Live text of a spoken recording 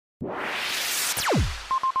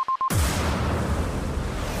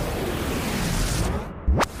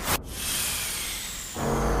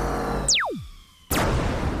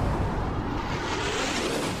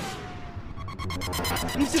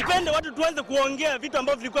nipende watu tuanze kuongea vitu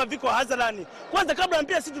ambavyo vilikuwa viko hadharani. Kwanza kabla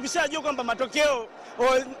mpira sisi tukishajua kwamba matokeo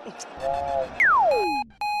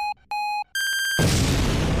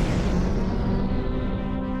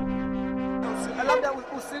labda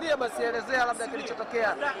usilie basi elezea labda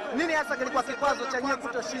kilichotokea. Nini hasa kilikuwa kikwazo cha nyinyi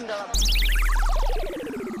kutoshinda?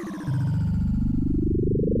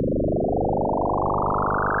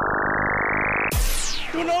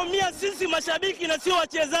 Tunaumia sisi mashabiki na sio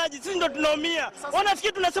wachezaji. Sisi ndo tunaumia.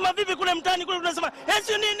 Wanafikiri tunasema vipi kule mtaani kule tunasema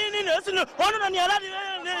esi nini? Esi ona ni halali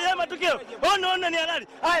ya matokeo. Ona ni halali.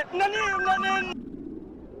 Haya nani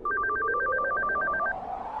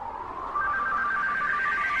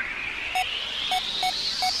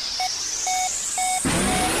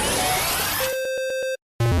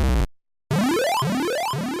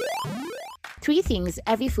 3 things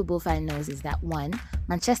every football fan knows is that 1.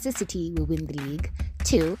 Manchester City will win the league.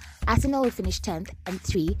 2. Arsenal will finish 10th. And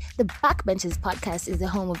 3. The Backbenchers podcast is the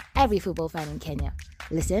home of every football fan in Kenya.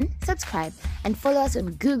 Listen, subscribe, and follow us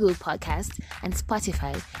on Google Podcasts and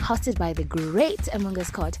Spotify, hosted by the great Amunga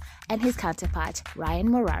Scott and his counterpart, Ryan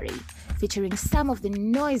Morari, featuring some of the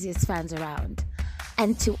noisiest fans around.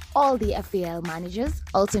 And to all the FPL managers,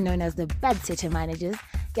 also known as the bedsitter managers,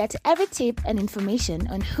 get every tip and information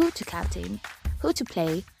on who to captain, who to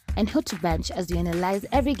play, and who to bench as we analyze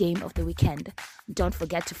every game of the weekend. Don't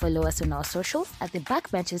forget to follow us on our socials at the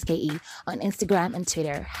Backbenchers KE on Instagram and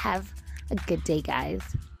Twitter. Have a good day, guys.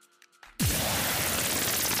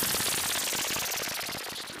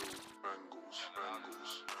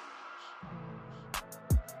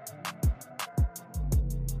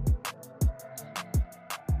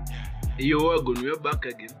 Yo, we're back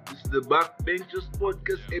again. This is the Backbenchers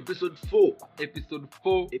podcast, episode 4. Episode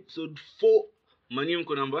 4. Episode 4. Mani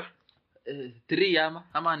mko namba? 3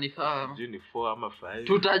 ama ni 5. Sijui ni 4 ama 5.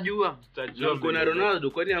 Tutajua. Mko na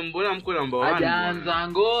Ronaldo, kwani mbona mko namba 1? Hajaanza,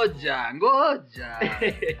 ngoja.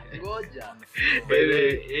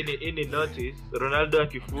 Any notice, Ronaldo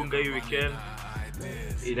akifunga hii weekend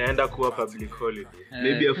inaenda kuwa public holiday.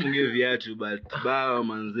 Maybe afunge viatu but bao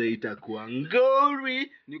manze itakuwa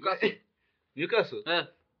ngori. Newcastle?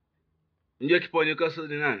 Ndio kipa Newcastle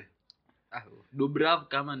ni nani? Dubrav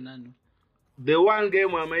kama nani? The one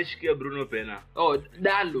game ameshikia Bruno Pena. Oh,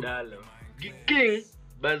 Dalo. King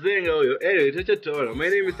Bazenga huyo. Anyway, tuacha tuona. My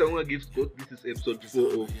name is Owuor Gives Quote. This is episode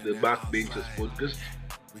 4 of the Backbenchers podcast.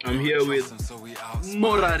 I'm here with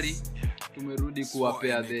Morari. Tumerudi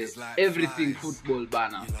kuwapea the everything football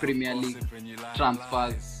bana, Premier League,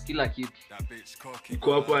 transfers, kila kitu.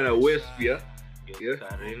 Niko hapa na West pia.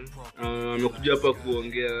 Amekuja hapa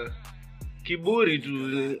kuongea kiburi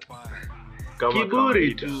tu.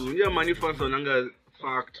 Kiburi tu. Ya manifans wananga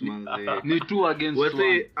fact manze. Ni 2 against 1.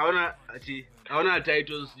 Wesley haona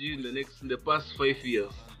titles in the past 5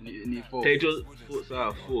 years. Ni 4. Titles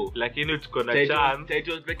 4. Lakini tuko na chance.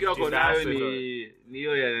 Titles pekee wako nayo ni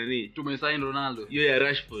hiyo ya nani? Tumesign Ronaldo. Hiyo ya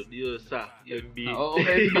Rashford, hiyo MB.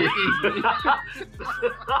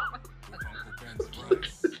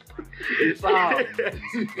 Sawa.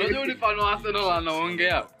 Unajua ulifano Arsenal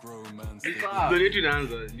wanaongea.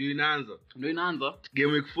 Ndio inaanza.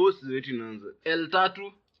 Game week 4 ndio inaanza.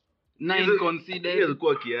 L3 9 conceded.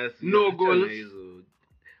 Ilikuwa kiasi. No goals.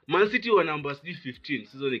 Man City wa number 15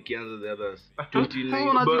 season ikianza the others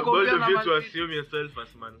 29. But of you to assume yourself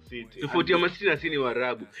as Man City. Tofauti ya Man City na sisi ni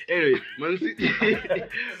Waarabu. Anyway, Man City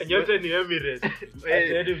nyote ni Emirates.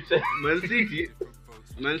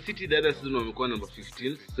 Man City the other season wamekuwa number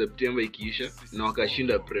 15 September ikiisha na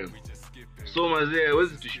wakashinda Prem. So mazee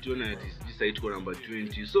hawezi tushitona decide kwa number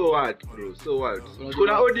 20. So what bro?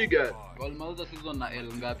 Kuna Odegaard. Walmaliza season na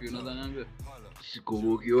L ngapi unaweza niambia?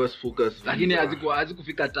 Sikumbuki, was focus. Lakini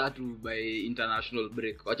hazikufika 3 by international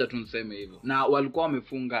break. Acha tu niseme hivyo. Na walikuwa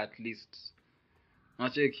wamefunga at least.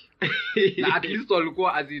 Unacheki? Na at least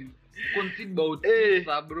walikuwa as in concede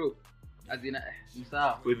about bro. As in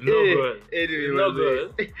sawa. With no goal. Anyway,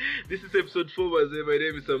 this is episode 4. My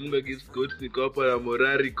name is Amunga Gives Quote. Niko hapa na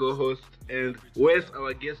Morari co-host and Wes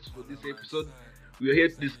our guest for this episode. We are here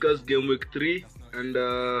to discuss game week 3 and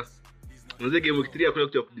Mwanzo game week 3 hakuna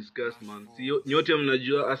kitu ya discuss man. Nyote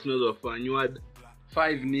mnajua Arsenal wafanywa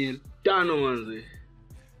 5-0 tano manze.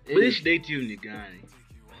 Which day team ni gani?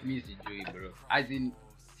 Mimi sijui bro. As in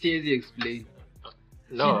siwezi explain.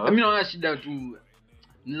 No. Mimi naona shida tu.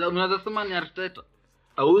 Unaweza sema ni Arteta.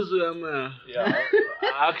 Auzo ama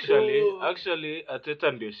actually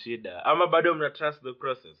Arteta ndio shida. Ama bado mna trust the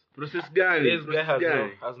process? Process gani? This guy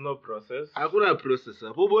has no process. Hakuna process.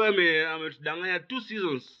 Hapo boy ametudanganya 2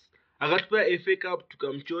 seasons. Akatupea FA Cup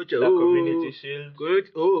tukamchocha. Community Shield.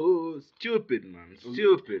 Stupid man.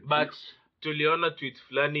 Stupid. But tuliona tweet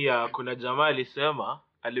fulani ya kuna jamaa alisema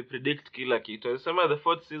alipredict kila kitu. Alisema the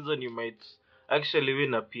 4th season you might actually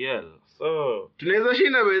win a PL. So tunaweza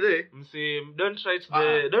shinda by the way.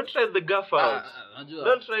 don't write the gaff out. Najua.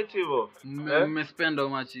 Don't write hivyo. Mmespend how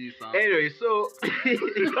much hii sana. Anyway, so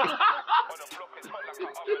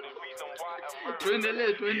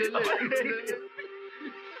Tuendelee.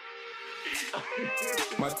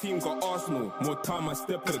 My team got Arsenal, more time I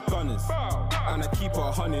step for the Gunners. And I keep it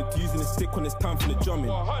 100, using the stick when it's time for the drumming.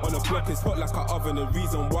 On the block it's hot like an oven, the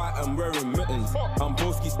reason why I'm wearing mittens. I'm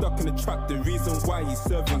Boski stuck in the trap, the reason why he's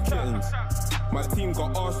serving kittens. My team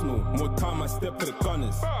got Arsenal, more time I step for the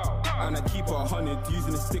Gunners. And I keep it 100,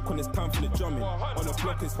 using the stick when it's time for the drumming. On the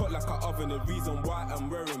block it's hot like an oven, the reason why I'm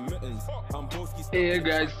wearing mittens. I'm Boski stuck Hey in the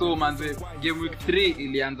guys, trap, so the man, reason why game week 3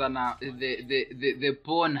 ilianza na the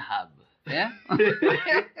porn hub. Yeah?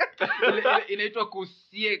 Inaitwa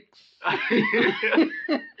Kusiex.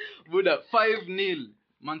 Buda 5-0.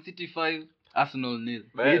 Man City 5, Arsenal 0.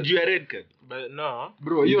 did you a red card? But no.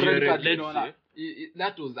 Bro, hiyo Did you red card let's unaona.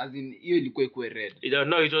 That was as in hiyo ilikuwa ikuwe red.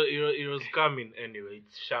 No, it was coming anyway.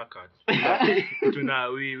 It's Shaka.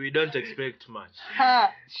 we don't expect much.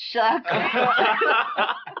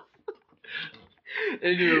 Shaka.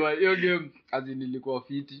 Anyway, hiyo game as in ilikuwa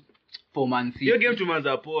fiti for Man City. Your game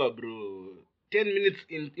tumeanza poa bro. 10 minutes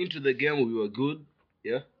into the game we were good.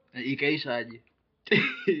 Yeah. Ikaisha aje?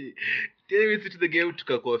 10 minutes into the game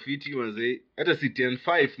tukakuwa fiti manze. Hata si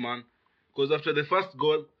 10-5 man. Because after the first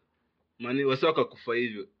goal man wasaka kufa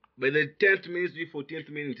hivyo. By the 10th minute to 14th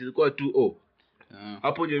minute ilikuwa 2-0.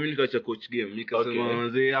 Hapo ndio mimi nikaacha coach game. Nikasema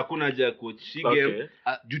manze hakuna haja ya coach game.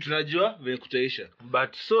 Juu tunajua vile kutaisha.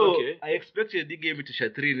 But so I expected the game itasha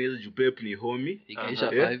 3-0 juu Pep ni homie. Ikaisha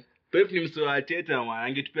 5. Pep ni msoa teta man.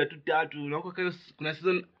 Angetupia tu 3. Unaona kuna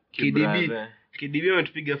season KDB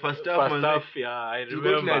ametupiga first half yeah, I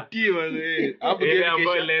remember. Tuna team manze. Hapo Ile game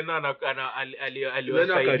ambayo kisha Leno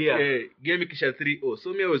aliwasaidia. Game kisha 3-0.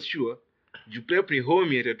 So me I was sure juu Pep ni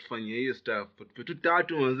homie atatufanyia hiyo stuff. Tupe tu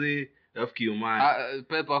 3 manze. Alafu kiumani.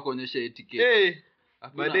 Pep akaonyesha etiquette.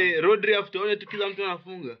 Baadaye Rodri after one tu kila mtu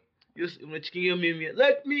anafunga. Yes, unachikingia mimi.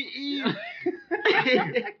 Let me in.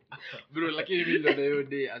 Bro, lakini mimi ndo hiyo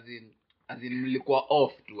day as in mlikuwa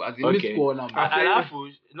off tu. As in mimi sikuona.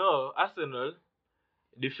 Alafu no, Arsenal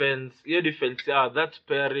defense that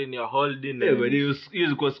pairing you're holding. Yeah, but he was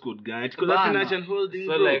quite good guy. Because that's not an holding.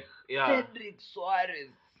 So like, yeah. Cedric Suarez.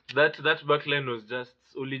 That backline was just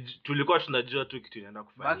tulikuwa tunajua tu kitu inaenda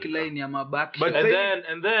kufanyika. Backline ya mabaki. But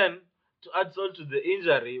and then to add on to the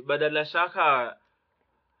injury, badala Shaka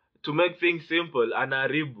to make things simple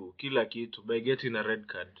anaharibu kila kitu by getting a red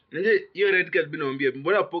card. Nje hiyo red card binaambia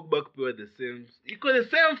mbona Pogba kupewa the same. Iko the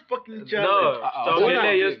same fucking challenge. No,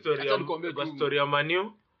 tutaongelea hiyo story ya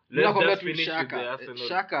Manu. Let's just finish with the Arsenal.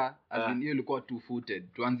 Shaka as in hiyo ilikuwa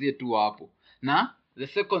two-footed. Tuanzie tu hapo. Na the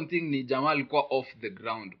second thing ni Jamal alikuwa off the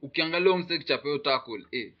ground. Ukiangalia umseki chapeo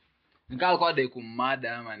tackle, Nikawa kwa dai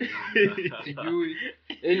kumada ama ni sijui.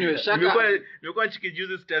 Anyway, Shaka nimekuwa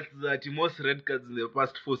chikijuzi stats za most red cards in the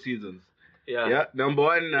past 4 seasons. Yeah. Number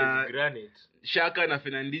 1 na Granite. Shaka na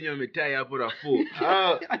Fernandinho wametie hapo na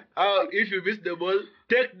 4. If you miss the ball,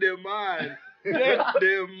 take the man.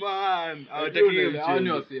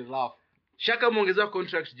 Shaka muongezea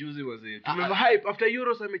contract juzi wazee. Tumemba hype after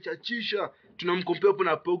Euros amechachisha. Tunamkompea hapo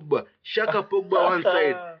na Pogba. Shaka Pogba one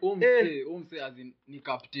side. Umse as in ni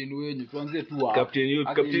captain wenyu. Tuanze tu hapo.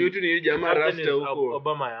 Captain wetu ni jamaa Rasta huko.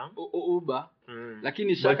 Obama ya. Uba.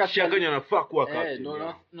 Lakini Shaka ni anafaa kuwa captain.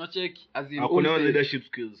 No check as in hakuna leadership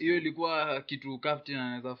skills. Hiyo ilikuwa kitu captain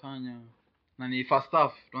anaweza fanya. Na ni first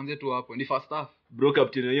half. Tuanze tu hapo. Ni first half. Bro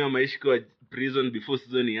captain wenyewe maishi kwa prison before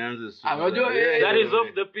season ianze. That is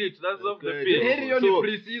off the pitch. That's off the pitch. Hiyo ni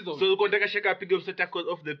pre-season. So uko nataka Shaka apige mse tackle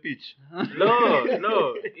off the pitch.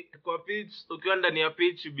 No. Kwa pitch ukiwa ndani ya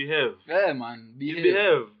pitch you behave. Man,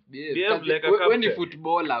 behave like a captain. When you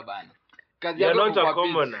footballer bana. Kazi yako not a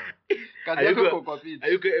commoner. Kazi yako kwa pitch.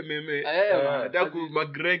 Ayuko MMA. Nataka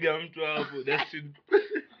McGregor mtu hapo. That's it.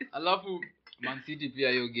 Alafu Man City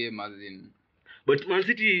pia hiyo game as in. But Man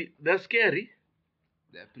City that's scary.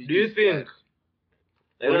 Do you think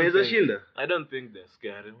wanaweza shinda? I don't think they're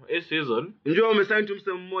scary. This season njoo wamesign tu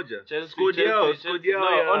msemo mmoja. Squad yao.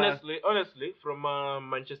 No, honestly from a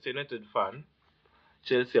Manchester United fan,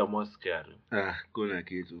 Chelsea are more scary. Kuna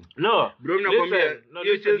kitu. No, bro nakwambia.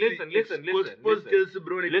 Listen. Chelsea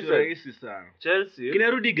bro ni rahisi sana. Chelsea kina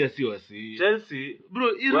Rudiger si wasi. Chelsea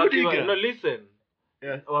bro Rudiger. No, listen.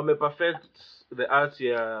 Yeah. Wame perfect the art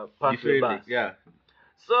ya pass the bus. Yeah.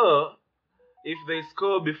 So if they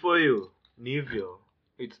score before you, nivyo,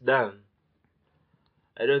 it's done.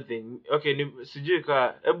 I don't think. Okay, sijui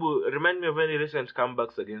ka. Ebu remind me of any recent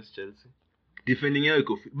comebacks against Chelsea. defending yao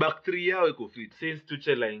iko fit, back 3 yao iko fit since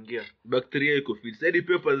Tuchel aingia. back 3 yao iko fit. Said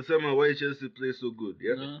Pep alisema why Chelsea play so good,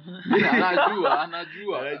 yeah.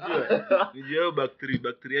 Anajua. Ndio back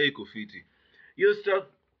 3 yao iko fit. Hiyo stuff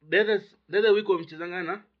the other week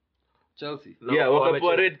wamechezangana Chelsea. No, yeah,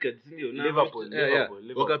 wakapewa red card, ndio. Liverpool.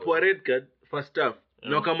 Wakapewa red card first half.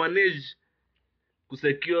 Na wakamanage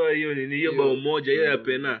kusecure hiyo bao moja hiyo ya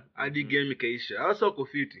pena hadi game ikaisha. Hasa wako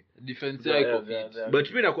fit. Defense yao fit. But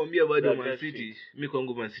mimi nakwambia bado Man City, mimi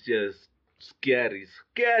kwangu Man City is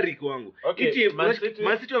scary kwangu. Okay, Man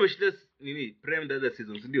City wameshinda Prem the other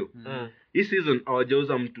season, ndio. Hii season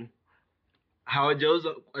hawajauza mtu.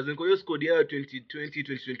 Hawajauza azinko hiyo squad yao 2020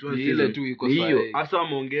 2021 ile tu iko sawa. Hiyo hasa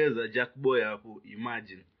wameongeza Jack Boy hapo,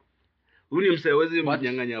 imagine. Huyu ni msewezi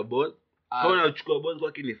mnyang'anya ball. Kama unachukua ball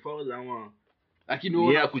kwake ni foul ama lakini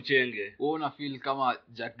wewe kuchenge. Wewe una feel kama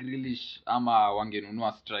Jack Grealish ama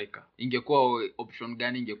wangenunua striker. Ingekuwa option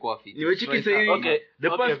gani ingekuwa fit? Nimechiki sasa. Okay. The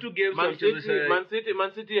past 2 games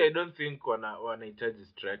Man City I don't think wanahitaji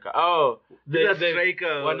striker. The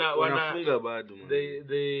striker wanafunga bado man.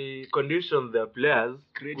 They condition their players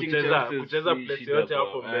kucheza place yote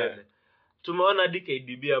hapo mbele. Tumeona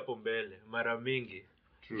KDB hapo mbele mara mingi.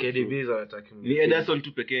 KDB wanataka ni Ederson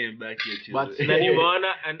tu pekee mbaki acheze. Na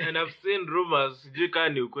nimeona and I've seen rumors, sijui kama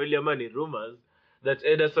ni ukweli ama ni rumors that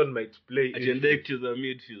Ederson might play agenda kucheza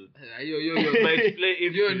midfield. Hiyo might play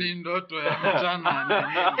if hiyo ni ndoto ya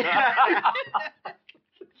mchana.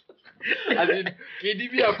 Azin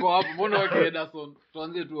KDB yako hapo, mbona wake Ederson?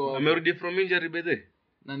 Tuanze tu amerudi from injury bethe.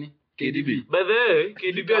 Nani? KDB. Bethe,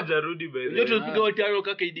 KDB hajarudi bethe. Ndio tupiga watano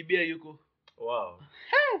kaka KDB yuko. Wow.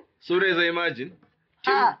 So unaweza imagine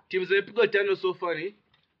teams zimepigwa tano so far ni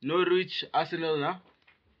Norwich, Arsenal na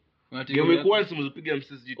game week 1 simuzipiga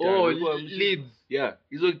MSG tano. Leeds. Yeah,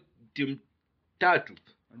 hizo team 3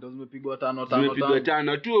 ndio zimepigwa 5. Zimepigwa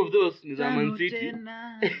 5. 2 of those ni za Man City.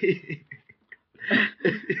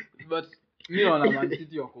 But mimi naona Man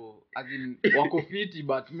City wako fit,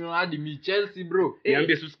 but mimi naona hadi Chelsea bro.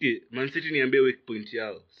 Niambie Suski, Man City niambie weak point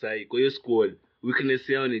yao sahi. Kwa hiyo squad weakness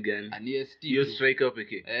yao ni gani? Hiyo striker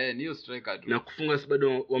pekee. Ni hiyo striker tu. Na kufunga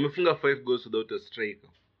bado wamefunga 5 goals without a striker.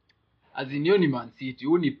 Hiyo ni Man City,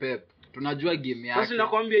 huyu ni Pep. Tunajua game yake. Sasa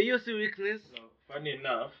nakwambia hiyo si weakness. No, funny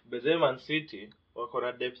enough, Man City wako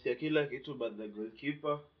na depth ya kila kitu but the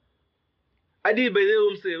goalkeeper. Hadi by the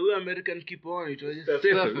way huyo American keeper anaitwaje?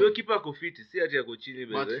 Stephen. Huyo keeper ako fit, si ati ako chini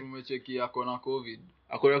by the way. But tumecheki ako na COVID.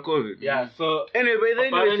 Yeah, so anyway by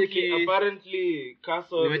the way apparently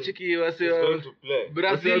Castle nimecheki wase going to play.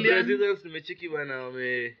 Brazilians nimecheki bana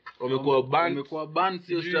wamekuwa ban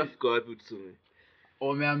sio staff kwa wapi tuseme.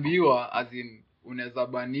 Wameambiwa unaweza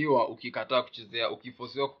baniwa ukikataa kuchezea,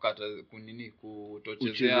 ukifosiwa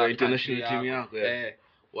kutochezea international team yako.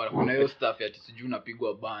 Kuna hiyo staff ya sijui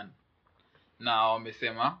unapigwa ban. Na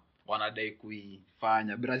wamesema wanadai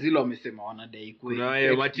kuifanya. Brazil wamesema wanadai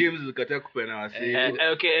kuifanya. Kuna teams zikataa kupeana wasi.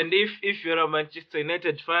 Okay, and if you're a Manchester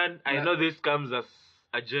United fan, I know this comes as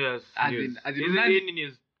a joyous news. Hii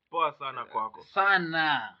ni poa sana kwako.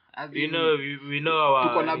 Sana. We know our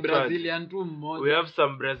tuko na Brazilian tu mmoja. We have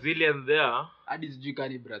some Brazilian there. Hadi sijui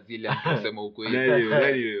kani Brazilian kusema ukweli.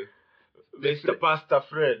 Nani? Mr. Pastor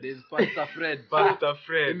Fred. There's Pastor Fred. Pastor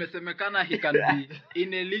Fred. Imesemekana he can be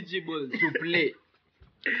ineligible to play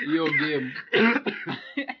hiyo game.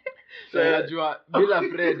 So najua bila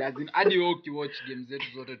Fred hadi watch games zetu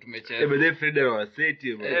zote tumecheza. But Fred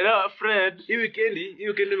anawaseti bro. Fred hii weekend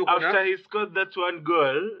after he scored that one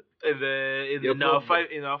goal in our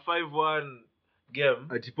 5-1 game.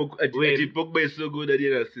 Pogba is so good that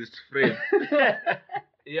he assist Fred.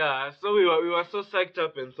 Yeah, so we were so psyched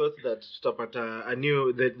up and thought that tutapata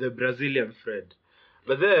the Brazilian Fred.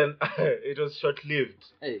 But then it was short-lived.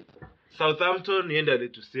 Hey. Southampton yenda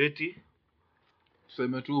to City.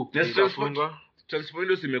 Sema tu transfer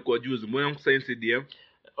windows imekuwa juzi. Mbona kusign CDM?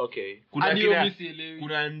 Okay. Kuna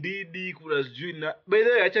Ndidi, kuna sijui na by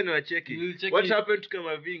the way acha niwacheki. What happened to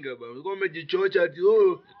Kamavinga baba? Ulikuwa umejichocha ati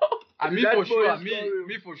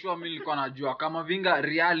for sure mimi nilikuwa najua kama Vinga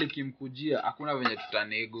Real ikimkujia hakuna venye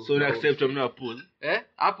tutanego. So accept amna pull.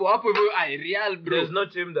 Hapo hivyo Real bro. There's no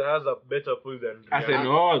team that has a better pull than Real. Arsenal.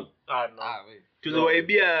 No.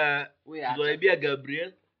 Tuzowaibia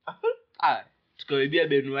Gabriel. Tukawaibia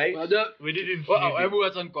Ben White. We didn't. Hebu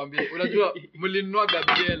acha nikwambie. Unajua mlinunua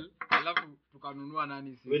Gabriel alafu tukanunua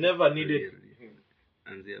nani sisi? We never needed.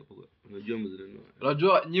 Anzia hapo. Unajua mzinunua.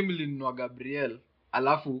 Unajua nyinyi mlinunua Gabriel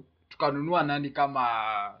alafu tukanunua nani kama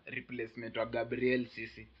replacement wa Gabriel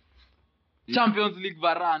sisi? Champions League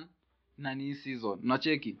Varane nani season.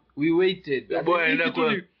 Unacheki? We waited.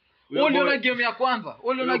 Uliona game ya kwanza.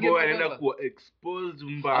 Uliona game ya kwanza. Anaenda kuwa exposed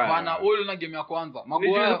mbaya. Hapana, uliona game ya kwanza.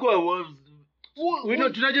 Maguire Ilikuwa Wolves.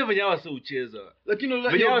 Tunajua venye hawa sio ucheza. Lakini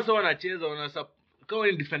venye hawa sio wanacheza kama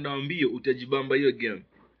ni defender mbio utajibamba hiyo game.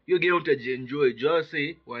 Hiyo game utajienjoy.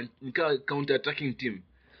 Jose nika counter attacking team.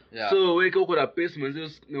 Yeah. So wewe uko na pace manzio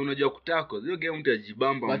na unajua kutako. Hiyo game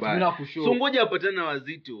utajibamba mbaya. So ngoja apatane na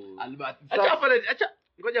wazito. Acha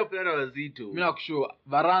ngoja apatane na wazito. Mimi nakushow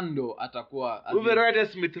Varando atakuwa Uverata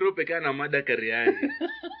Smith Rowe pekana na mada kariani.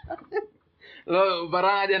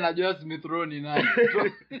 Varane hadi anajua Smith Rowe ni nani.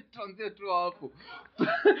 Tuanze tu hapo.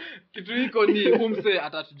 Kitu hiko ni umse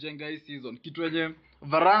atatujenga hii season. Kitu yenye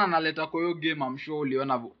Varane analeta kwa hiyo game I'm sure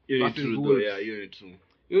uliona versus Wolves. Yeah, hiyo ni true.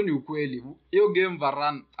 Hiyo ni ukweli. Hiyo game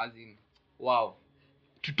Varane as in wow.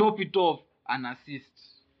 To top it off an assist.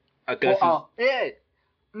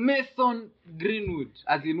 Mason Greenwood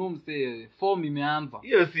as in umse form imeanza.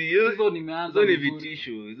 Hiyo season imeanza. Hizo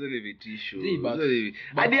ni vitisho.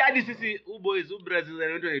 Hadi sisi boys Brazil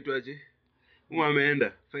anaitwaje?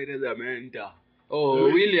 Ameenda. Finals ameenda.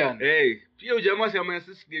 William. Pia ujamaa sema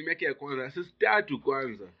assist game yake ya kwanza. Assist 3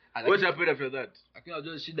 kwanza. What happened after that? Lakini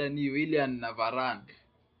unajua shida ni William na Varane.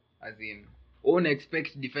 As in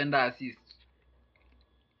expect defender assist.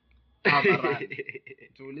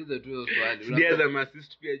 Tuulize tu hiyo swali. Diaz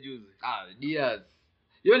assist pia juzi. Diaz.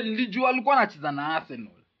 Yeye nilijua alikuwa anacheza na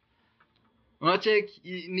Arsenal. Unacheck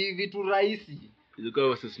ni vitu rahisi. Ilikuwa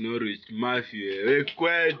versus Norwich, Matthew. Wewe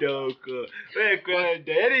kwenda huko.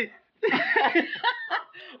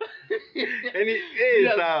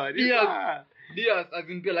 Sawa. Diaz as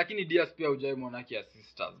in pia lakini Diaz pia hujaimwona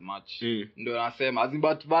assist as much. Ndio nasema as in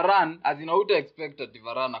but Varane as in auto expected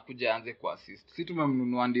Varane akuja aanze ku assist. Si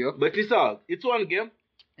tumemnunua ndio. But it's one game.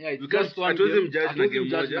 Yeah, it's because just one game.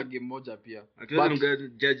 Judge na game moja pia.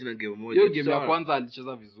 Judge na game moja. Hiyo game ya kwanza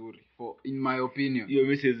alicheza vizuri in my opinion. Hiyo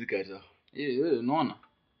mimi siwezi kataa. Unaona.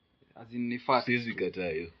 As in ni fact. Siwezi kataa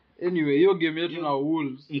hiyo. Anyway, hiyo game yetu na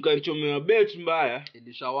Wolves mkanchomea bet mbaya.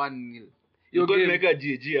 Ilisha 1-0. Hiyo game meka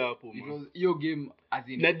GG hapo man. Hiyo game as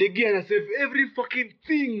in na De Gea na save every fucking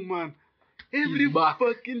thing man. Every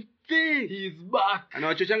fucking thing. He is back.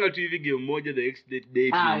 Anawachochanga tu hivi game moja the next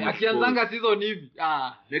day. Akianzanga season hivi.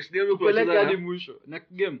 Next game tuko hadi mwisho.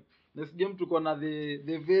 Next game tuko na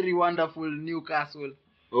the very wonderful Newcastle.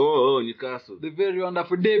 Newcastle. The very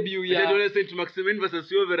wonderful debut ya. Tuone Saint Maximin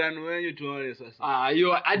versus Wolverhampton wenyewe tuone sasa.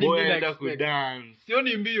 Hiyo hadi mimi anaenda ku dance. Sio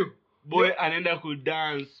ni mbio. Boy anaenda ku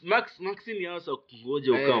dance. Maxine yasa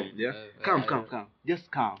kungoja ukam, yeah. Come. Just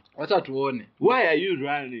come. Acha tuone. Why are you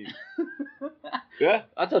running? Yeah?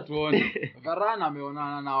 Acha tuone. Varane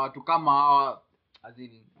ameonana na watu kama hawa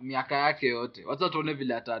azini miaka yake yote. Acha tuone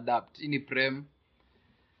vile ata-adapt. Ini prem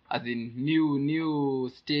as in new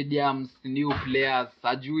stadiums, new players,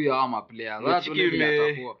 ajui hawa ma players. Acha tuone vile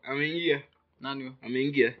atakuwa. Ameingia. Nani huyo?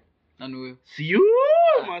 Ameingia. Nani huyo? See you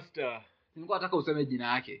master. Nilikuwa nataka useme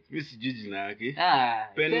jina yake. Mimi sijui jina yake.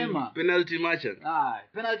 Penalty merchant.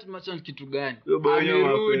 Penalty merchant kitu gani?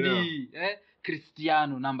 Amerudi.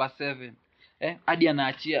 Cristiano number 7. Hadi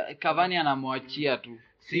anaachia, Cavani anamwachia tu.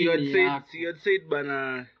 See you said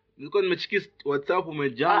bana. Nilikuwa nimechiki WhatsApp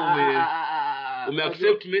umejaa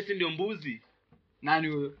umeaccept Messi ndio mbuzi. Nani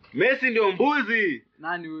huyo? Messi ndio mbuzi.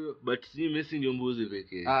 Nani huyo? But si Messi ndio mbuzi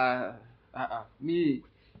pekee. Mi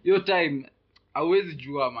hiyo time hauwezi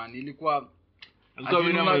jua man, ilikuwa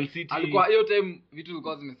Man City. Alikuwa hiyo time vitu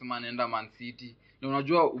zilikuwa zimesema anaenda Man City. Na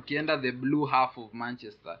unajua ukienda the blue half of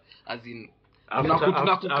Manchester as in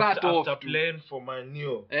tunakukat off after playing for Man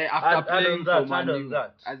U. After playing for Man U.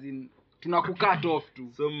 As in tunakukat off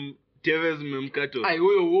tu. Some Tevez memkat off.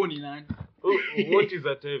 Huyo huoni nani? What is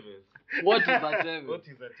a Tevez? What is a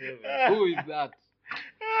Tevez? Who is that?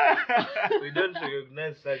 We don't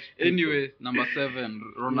recognize such people. Anyway, number 7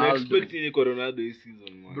 Ronaldo. Expecting Ronaldo this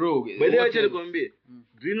season man. Bro, by the way acha nikwambie.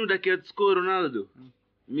 Greenwood akiatscore Ronaldo.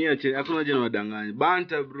 Mimi acha hakuna jana wadanganya.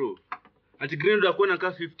 Banta bro. Ati Greenwood akona ka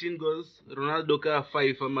 15 goals, Ronaldo ka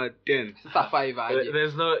 5 ama 10. Sasa 5 aje.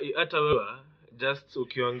 There's no hata wewe just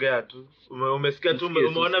ukiongea tu. Umesikia tu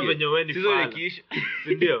umeona venye wewe ni fan.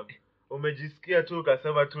 Si ndio? Umejisikia tu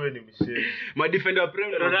ukasema tu ni mshindi. Ma defender wa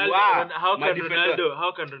Prem Ronaldo,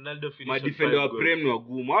 how can Ronaldo finish? Ma defender wa Prem ni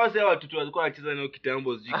wagumu. Hao sasa watoto walikuwa wanacheza nao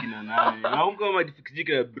kitambo sijui kina nani. Nakumbuka ma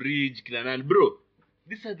defender Bridge kina nani bro.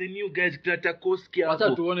 These are the new guys kina Tarkowski hapo.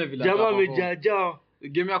 Acha tuone vile. Jamaa amejaja.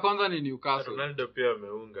 Game ya kwanza ni Newcastle. Ronaldo pia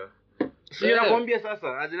ameunga. Sio nakwambia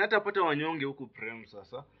sasa, azina pata wanyonge huku Prem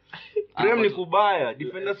sasa. Prem ni kubaya,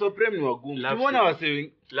 defenders wa Prem ni wagumu. Tumeona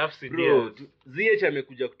wase Laughs in here. ZH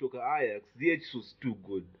amekuja kutoka Ajax. ZH was too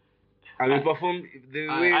good. Ameperform the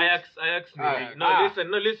way Ajax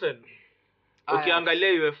no listen.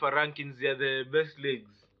 ukiangalia UEFA rankings ya the best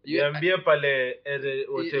leagues niambie pale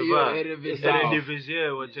whatever Eredivisie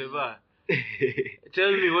whatever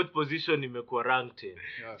tell me what position imekuwa ranked in.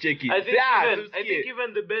 Check it. I think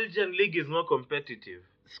even the Belgian league is more competitive.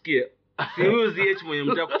 Sikia. Si huyo ZH mwenye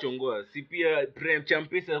mtaka kuchongoa. Si pia Prem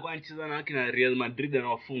Champions alikuwa anacheza na kina Real Madrid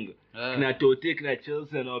anawafunga. Kina Tote, kina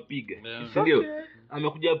Chelsea anawapiga. Si ndio?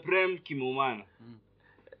 Amekuja Prem kimeumana.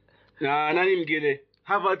 Na nani mwingine?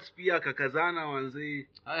 Havertz pia akakazana wanzee.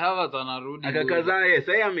 Havertz anarudi. Akakazana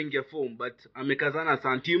sasa yeye ameingia form but amekazana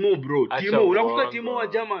sana. Timo bro. Timo unakumbuka Timo wa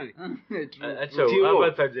Germany? Acha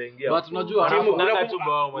Havertz hajaingia. But unajua Timo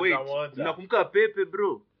unakumbuka unakumbuka Pepe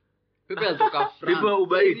bro. Pepe alitoka France. Pepe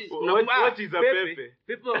Uber Eats. What is a Pepe?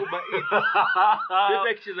 Pepe Uber Eats. Pepe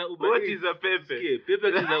akicheza Uber Eats. What is a Pepe? Pepe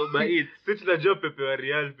akicheza Uber Eats. Sisi tunajua Pepe wa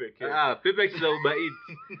Real pekee. Pepe akicheza Uber Eats.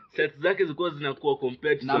 Stats zake zilikuwa zinakuwa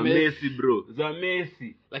compared to Messi bro. Za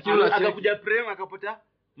Messi. Lakini akakuja Prem akapata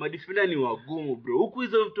madefender ni wagumu bro. Huku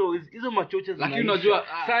hizo machocha zina. Lakini unajua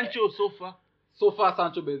Sancho Sofa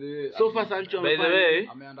Sancho by the way. By the way,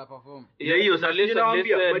 ameunderperform. Hiyo sasa listen.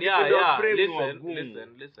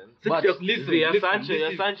 But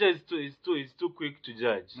listen, Sancho is too quick to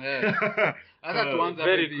judge. Hata tuanze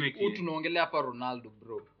very quickly. Tunaongelea hapa Ronaldo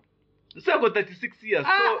bro. Sasa kwa 36 years.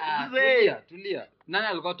 Tulia. Nani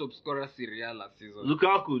alikuwa top scorer Serie last season?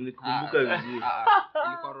 Lukaku nikumbuka vizuri.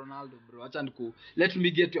 Ilikuwa Ronaldo bro. Acha let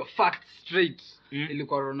me get your facts straight.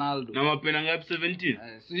 Ilikuwa Ronaldo. Na mapena ngapi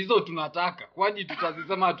 17? Hizo tunataka. Kwani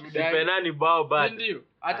tutazisema tudai. Penani bao bad. Ndio.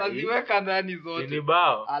 Ataziweka ndani zote. Ni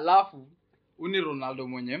bao. Alafu uni Ronaldo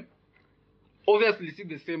mwenye obviously see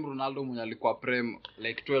the same Ronaldo mwenye alikuwa Prem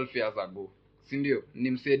like 12 years ago. Sindio?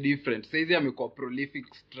 Ni mse different. Saizi amekuwa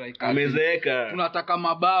prolific striker. Amezeeka. Tunataka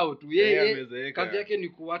mabao tu. Yeye kazi yake ni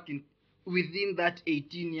kuwork within that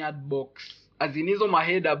 18-yard box. As in hizo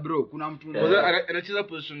maheda bro. Kuna mtu anacheza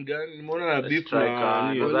position gani? Nimeona na beef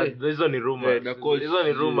hizo ni rumors. Hizo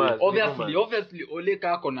ni rumors. Obviously Ole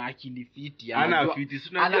kako na akili fiti. Ana fiti.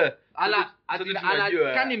 Tunajua.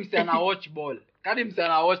 Kani mse ana watch ball.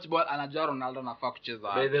 Anajua Ronaldo anafaa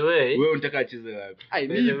kucheza. By the way, wewe unataka acheze wapi?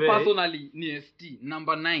 Me personally ni ST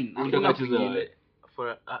number 9. Unataka acheze wapi?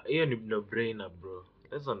 For hiyo ni no brainer bro.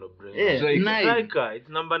 That's a no brainer. Yeah, striker, it's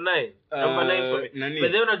number 9. Number 9 for me.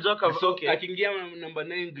 But then unajoka okay. Akiingia number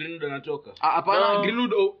 9 Greenwood anatoka. Hapana,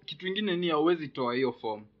 Greenwood kitu kingine ni hauwezi toa hiyo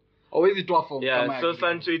form. Hauwezi toa form kama hiyo. So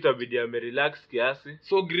Sancho itabidi amerelax kiasi.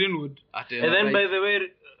 So Greenwood atenda. And then by the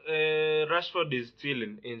way Rashford is still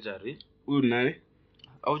in injury. Huyu nani?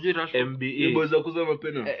 Aujui Rashford? MBE. Yebo za kuza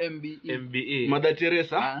mapena. MBE. Mother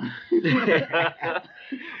Teresa.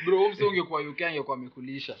 Bro, umsonge kwa UK angekuwa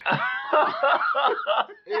amekulisha.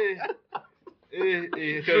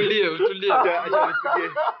 Tulia.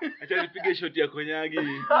 Acha nipige shot ya konyagi.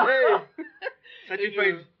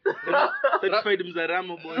 Certified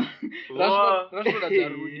mzaramo boy. Rashford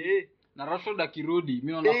atarudi. Na Rashford akirudi,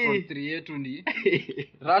 mimi naona front 3 yetu ni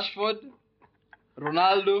Rashford,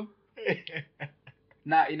 Ronaldo.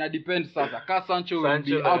 Na ina depend sasa. Ka Sancho will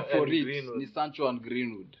be up for it. Ni Sancho and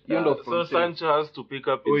Greenwood. So Sancho has to pick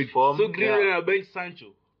up his form. So Greenwood and bench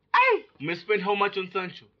Sancho. We spend how much on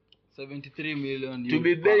Sancho? 73 million to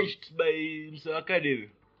be benched by Mr. Academy.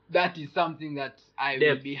 That is something that I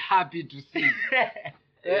will be happy to see.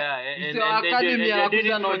 And Academy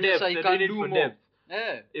anakuja naonyesha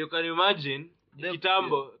you can imagine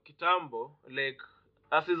kitambo like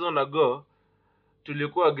a season ago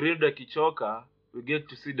tulikuwa Greenwood akichoka, we get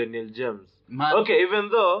to see Daniel James. Okay, even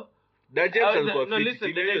though that James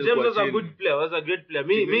Daniel James was a good player, was a great player.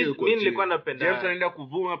 Mimi nilikuwa napenda James anaenda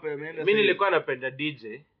kuvuma hapa ameenda. Mimi nilikuwa napenda DJ.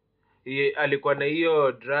 Yeye alikuwa na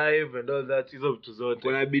hiyo drive and all that, hizo vitu zote.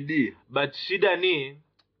 Kuna bidii. But shida ni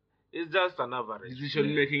is just an average.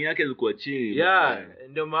 Decision making yake ilikuwa chini. Yeah,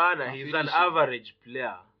 ndio maana he's an average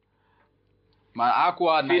player.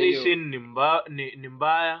 Hakuwa na finishing ni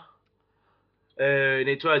mbaya.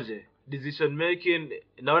 Inaitwaje? Decision making,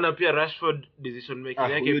 naona pia Rashford decision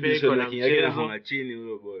making yake pia iko na mchezo chini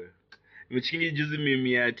huyo boy. Nimechingi juzi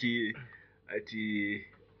mimi ati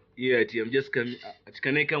I'm just coming,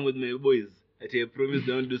 can I come with my boys? I promise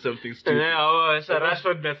don't do something stupid. So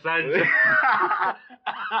Rashford na Sancho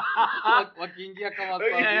wakiingia kama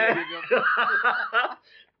kwa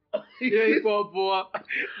hiyo iko poa.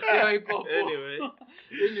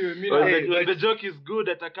 Anyway, the joke is good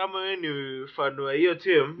hata kama wewe ni fan wa hiyo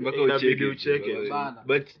team inabidi ucheke.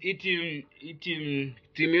 But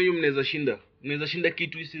team yenu mnaweza shinda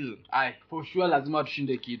kitu hii season. For sure lazima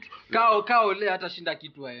tushinde kitu. Kao leo hata shinda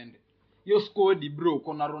kitu aende. Yo squad bro,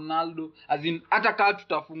 kuna Ronaldo as in hata kama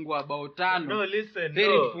tutafungwa bao 5. No, listen.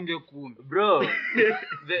 Tufunge 10. Bro,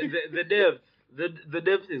 the depth the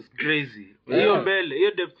depth is crazy.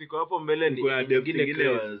 Hiyo depth iko hapo mbele ni nyingine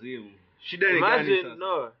wazimu. Shida ni gani sasa?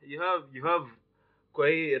 No, you have kwa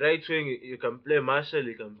hii right wing you can play Marshall,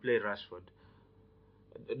 you can play Rashford.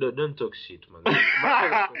 Don't talk shit, man.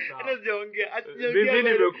 Mimi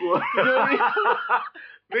nimekuwa.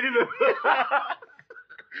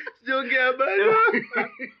 Siongea bado.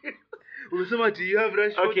 Unasema ati you have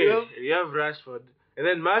Rashford. Okay, you have Rashford. And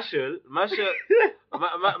then Marshall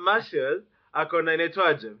akona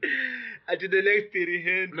inaitwaje? At the next three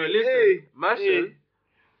hand. No, listen. Marshall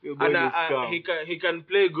he can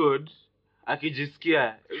play good.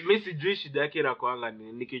 Akijisikia. Mimi sijui shida yake inakuanga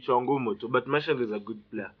ni kichwa ngumu tu, but Marshall is a good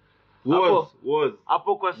player.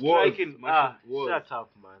 Hapo kwa striking. Shut up,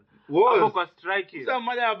 man. Hapo kwa striking. Sasa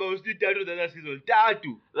mmoja about 3 the last season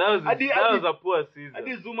 3. That was a poor season.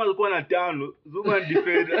 Hadi Zuma alikuwa na 5. Zuma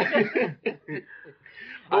defender.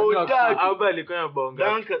 Aba alikuwa na bonga.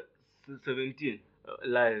 Danka 17.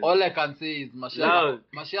 All I can say is Marshall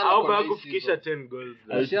kufikisha 10 goals.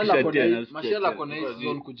 Marshall kona hii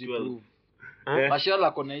season kujiprove.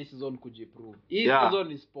 Marshall kona hii season kujiprove. Hii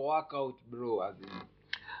season is for workout, bro, as in.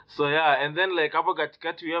 So yeah, and then like hapo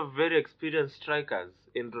katikati we have very experienced strikers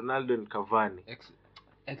in Ronaldo and Cavani.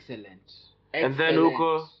 Excellent. And then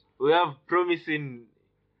huko we have promising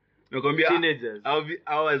teenagers.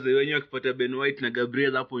 Hao wazee wenyewe wakipata Ben White na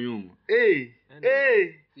Gabriel hapo nyuma.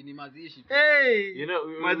 Sini mazishi. You know,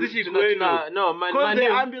 mazishi kwenu. No, Man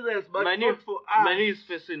is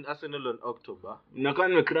facing Arsenal on October. Nakaa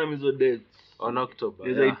nimekram hizo dates. On October.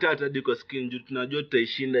 There's a tata diko skin juu tunajua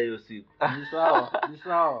tutaishinda hiyo siku. Ni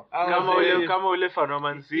sawa. Kama ule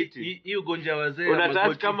Phenomenon City. Hii ugonja wazee.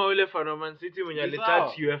 Unataka kama ule Phenomenon City mwenye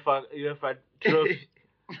alitouch UEFA trophy.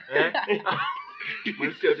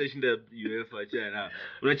 Mwanzo utashinda UEFA acha.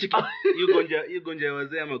 Unachiki hii ugonja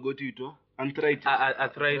wazee ama goti ito?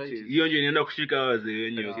 Arthritis. Hiyo ndio inaenda kushika wazee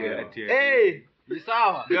wenyewe. Ni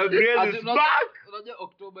sawa. Gabriel is back. Unajua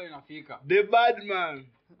October inafika. The bad man.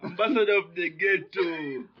 Ambassador of the ghetto.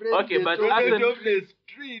 Okay, but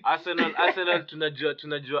Arsenal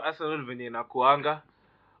tunajua Arsenal venye inakuanga.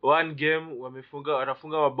 One game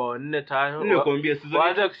wanafunga mabao 4-5. Ninakwambia season.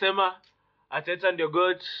 Waanza kusema Arteta ndio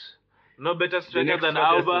goat. No better striker than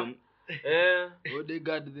Alba.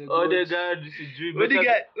 Odegaard sijui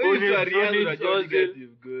better.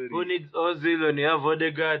 Who needs Ozil when you have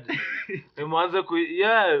Odegaard? Mwanza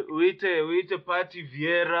uite Party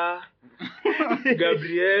Vieira.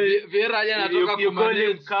 Gabriel Vieira anatoka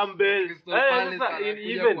kumaliza Campbell.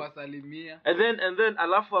 Even kuwasalimia. And then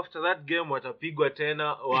alafu after that game watapigwa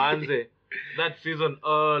tena waanze that season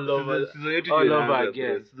all over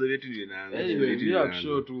again. Season yetu inaanza. Anyway,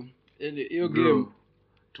 show tu. Hiyo game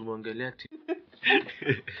tumongelea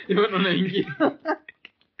hiyo ndo naingia.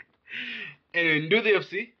 Anyway, do the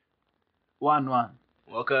FC 1-1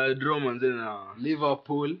 waka draw manze na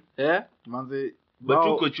Liverpool manze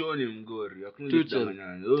batuko choni mgori hakuna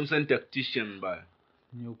kudanganyana. Huyo msani tactician mbaya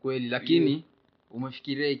ni ukweli, lakini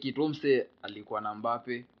umefikiria kitu mse alikuwa na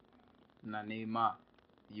Mbappe na Neymar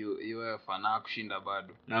hiyo fana kushinda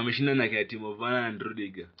bado na ameshinda na kia timu Van and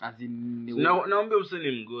Rudiger. Naomba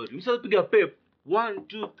msani mgori msapiga Pep 1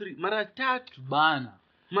 2 3 mara 3 bana,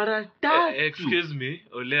 mara 3. Excuse me,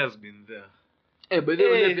 Ole has been there. By the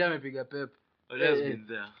way, Ole pia amepiga Pep. Ole has been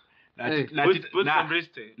there.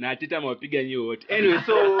 Na Tita amewapiga nyinyi wote. Anyway,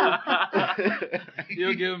 so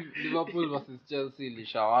hiyo game Liverpool versus Chelsea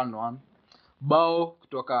ilisha 1-1. Bao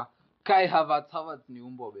kutoka Kai Havertz ni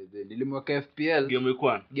umbo beze. Nilimweka FPL game week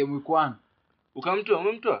 1.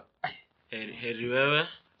 Umemtoa? Heri wewe.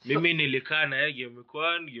 Mimi nilikaa na yeye game week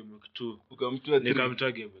 1, game week 2. Ukamtoa 3.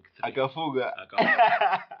 Nikamtoa game week 3. Akafuga.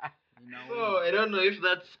 So, I don't know if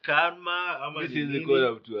that's karma ama this is the call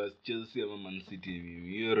up to us Chelsea ama Man City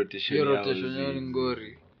mimi. Hiyo rotation ni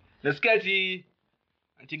ngori. Nasikia ati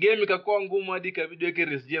game ikakuwa ngumu hadi kabidi weke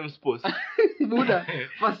Reece James post. Buda,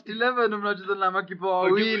 first 11 mnacheza na makipa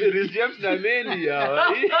wawili. Reece James na Mendy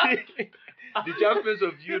hawa. The champions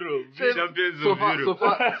of Europe.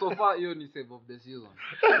 So far hiyo ni save of the season.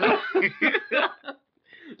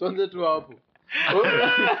 Tuanze tu hapo.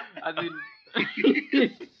 As in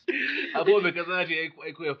hapo umekazana ati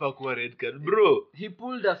haiko yafaa kuwa red card bro. He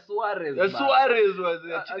pulled a Suarez. Suarez was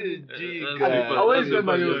actually jiga. Always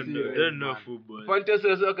remember you. Don't know football.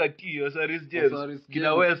 Fantasy soka kio Reece James.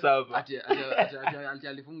 Kina West hapa. Ati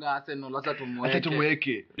alifunga Arsenal sasa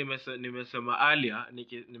tumweke. Nimesema earlier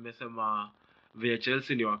nimesema via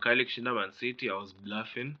Chelsea ni wakali kushinda Man City. I was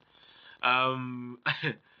bluffing.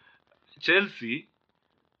 Chelsea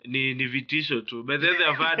ni vitisho tu, but then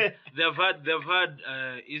they've had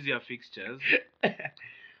easier fixtures.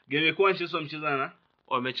 Game kwa mchezo mchezana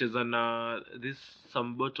wamecheza na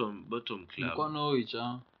some bottom club. Norwich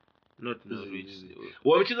Not Norwich.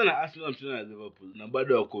 Wamecheza na Arsenal, wamecheza na Liverpool na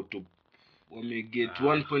bado wako top. Wameget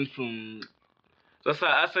 1 point from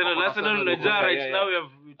Sasa Arsenal unajua right now we have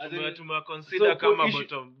to consider kama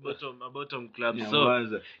bottom club. So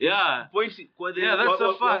point kwa the that's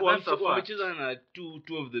a fact. Wamecheza na two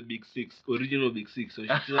of the big six, original big six. So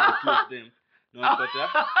wamecheza na two of them.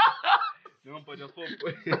 No mpata 4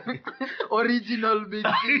 points. Original big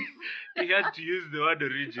six. He had to use the word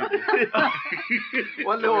original.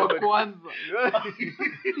 Wale wa kwanza.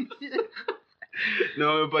 Na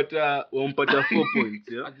wamepata 4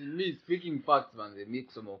 points, yeah. As in me speaking facts, man, they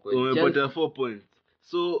make some of questions. Wamepata 4 points.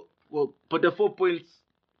 So pata 4 points.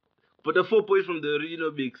 Pata 4 points from the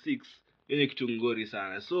original big six. Yenye kitu ngori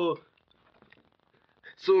sana. So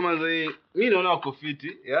manze, mimi naona wako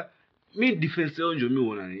fiti, yeah. Mi defense yao ndio mimi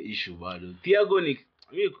unaona ni issue bado.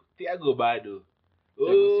 Thiago bado.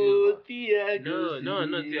 Thiago. No,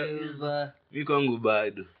 Thiago. Mimi kwangu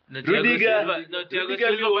bado. Rudiger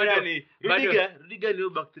ni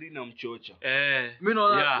back 3 na mchocha. Mimi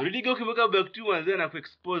naona Rudiger ukimweka back 2 manze na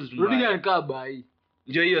kuexpose. Rudiger anakaa bai.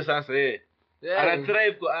 Ndio hiyo sasa ana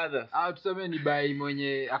thrive kwa others. Tuseme ni bai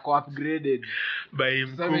mwenye ako upgraded. Bai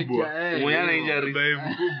mkubwa. Mwenye ana injury. Bai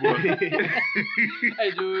mkubwa.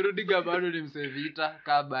 Ayo Rudiger bado ni msevita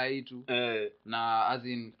ka bai tu. Na as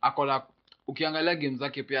in akola ukiangalia game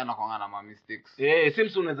zake pia anakuanga na ma mistakes.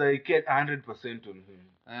 Simpson unaweza get 100% on him.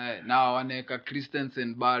 Na wanaweka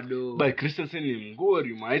Christensen bado. But Christensen ni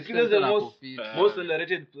ngori man. It's the most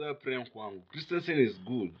underrated player kwangu. Christensen is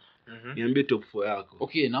good. Niambie top 4 yako.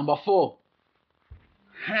 Okay, number 4.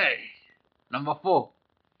 Number 4.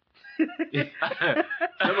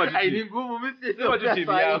 Ni ngumu mimi sema tu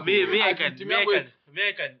timu yako. Me I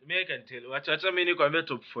can tell. Wacha mimi nikwambie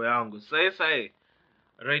top 4 yangu. Sasa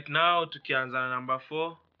right now tukianza na number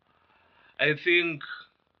 4, I think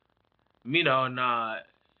mimi naona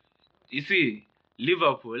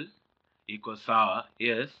Liverpool iko sawa,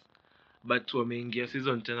 yes, but wameingia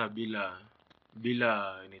season tena bila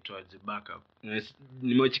inaitwaje backup. Yes,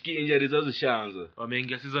 nimechiki injuries zao zishaanza.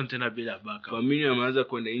 Wameingia season tena bila backup. Kwa mimi wameanza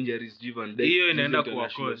kwenda injuries Van Dijk. Hiyo inaenda kuwa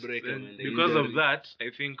cost. Because of that,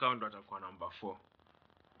 I think count watakuwa number 4.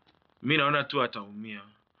 Mimi naona tu ataumia.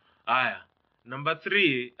 Haya, number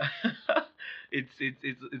 3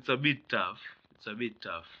 it's a bit tough.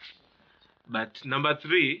 But number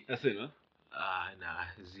 3, Arsenal.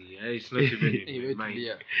 It's not even in my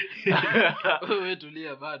mind. Wewe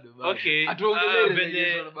tulia bado. Okay.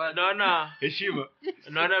 Atuongelee naona heshima.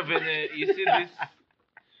 Naona venye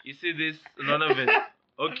you see this naona venye.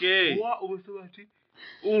 Okay. What umesema ati?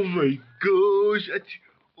 Oh my gosh.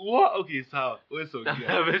 What? Okay, sawa. Wewe songea.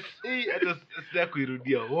 Hata sija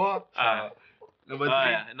kuirudia. What?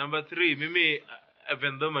 Number 3 mimi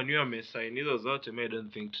even though Manu amesign hizo zote, I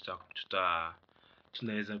don't think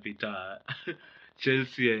tunaweza pita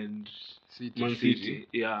Chelsea and Man City.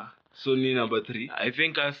 Yeah. So ni number 3. I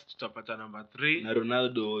think us tutapata number 3 na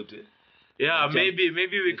Ronaldo wote. Yeah, maybe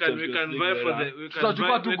we can vie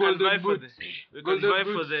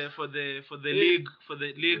for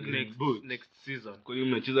the league next season. Kwa hiyo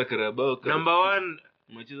mnacheza Carabao. Number 1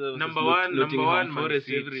 Man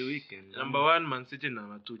City every weekend. Number 1 Man City,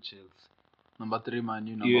 number 2 Chelsea. Number 3 Man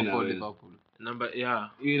U, number 4 Liverpool.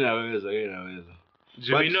 Inaweza.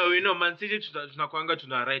 We know Man City tunakuanga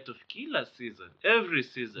tuna right of kila season, every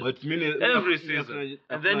season. But every season.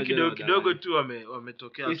 And then kidogo tu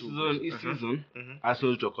wametokea tu. This season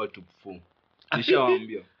Arsenal tutakuwa top 4.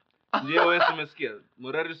 Nishawaambia. Ndio wewe umesikia?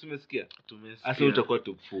 Morari umesikia? Arsenal tutakuwa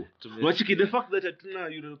top 4. Mwachiki the fact that hatuna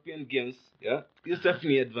European games, yeah? This stuff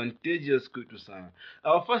ni advantageous kwetu sana.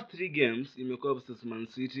 Our first 3 games imekuwa versus Man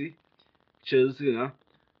City, Chelsea na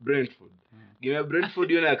Brentford. Game ya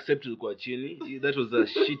Brentford you accept kwa chini. That was a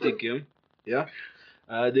shitty game. Yeah.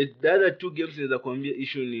 The other 2 games inaweza kuambia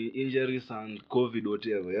issue ni injuries and COVID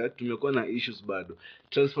whatever. Yeah. Tumekuwa na issues bado.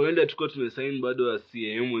 Transfer window tuko tumesign bado wa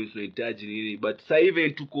CAM tunahitaji nini. But sasa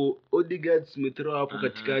hivi tuko Odegaard tumethrow hapo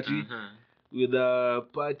katikati with a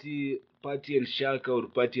party and Shaka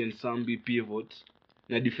or party and Sambi pivot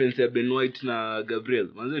na defense ya Ben White na Gabriel.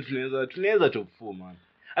 Manze tunaweza top 4 man.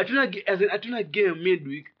 Hatuna game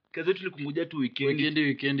midweek. Kazi yetu ni kungoja tu weekend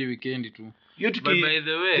tu. By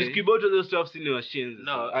the way, tukiboto those stuff ni washenzi.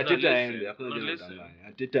 Ateta aende,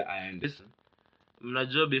 Ateta aende. Listen.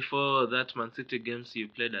 Mnajua before that Man City games you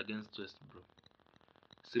played against West Brom.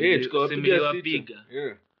 Tukawapiga.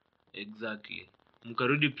 Yeah. Exactly.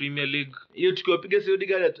 Mkarudi Premier League. Hiyo tukiwapiga sio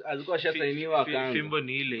Odegaard alikuwa ashasainiwa akaanza. Fimbo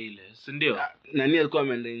ni ile, si ndio? Nani alikuwa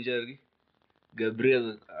ameenda injury?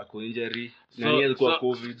 Gabriel ako injury, Nani alikuwa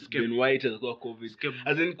COVID, Ben White alikuwa COVID.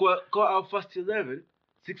 As in kwa our first 11,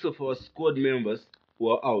 6 of our squad members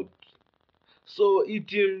were out. So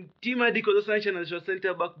team hadi kwa sasa na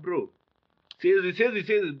center back bro. Says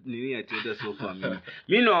nini atenda so far mimi.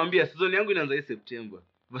 Mimi nawaambia season yangu inaanza hii September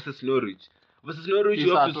versus Norwich. We have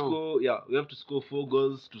to score 4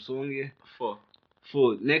 goals tusonge.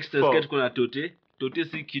 4. Next skate kuna Tote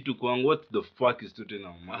si kitu kwangu. What the fuck is Tote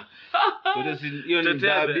now man? Tote si hiyo ni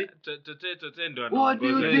derby. Tote ndo anaongoza. What do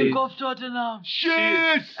you think of Tottenham?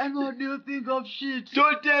 Shit! And what do you think of shit?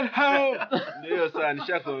 Tottenham! Ndio sana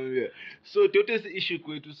nishakwambia. So Tote si issue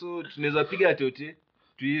kwetu, so tunaweza piga Tote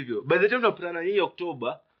tu hivyo. By the time tunapatana hii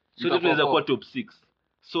October, sote tunaweza kuwa top 6.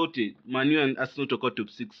 Sote Man U and Arsenal tutakuwa top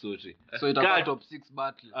 6 sote. So itakuwa top 6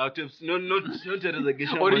 battle. Not a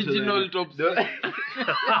relegation. Original top 6.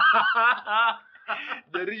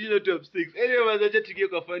 The original top 6. Anyway, wacha tukie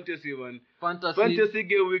kwa fantasy man. Fantasy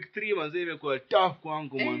game week 3 manze imekuwa tough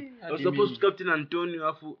kwangu man. I was supposed to captain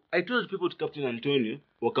Antonio I told people to captain Antonio,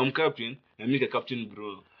 wakam captain na mimi captain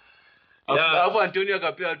Bruno. Hapo Antonio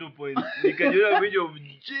akapewa 2 points. Nikajua video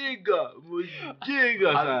mjinga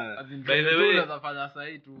sana. By the way, unafanya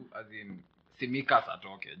sahi tu as in Simikas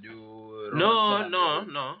atoke juu.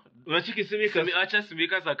 No. Unachiki Simikas. Acha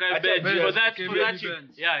Simikas akae bench for that.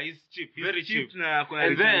 Yeah, he's cheap. Very cheap. Na kuna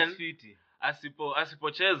and then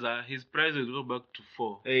asipocheza his price will go back to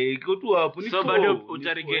 4. Iko tu hapo ni 4. So bado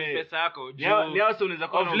utaregain pesa yako. Ni hasa unaweza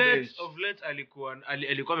kuwa na bench. Of late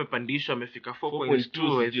alikuwa amepandishwa amefika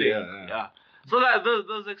 4.2 I think. Yeah. So that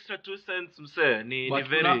those extra 2 cents mse ni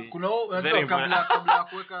very kuna kabla ya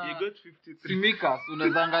kuweka you got 53 Simikas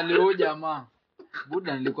unaweza angalia huyo jamaa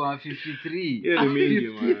Buda nilikuwa 53. Hiyo ni mingi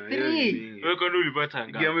man. Wewe kwani ulipata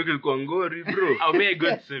ngapi? Game ilikuwa ngori bro. I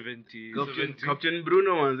got 70. Captain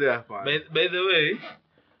Bruno manze hapa.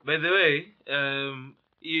 By the way,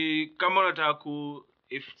 kama unataka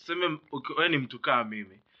if sema wewe ni mtu kama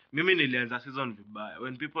mimi nilianza season vibaya.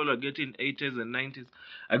 When people are getting 80s and 90s,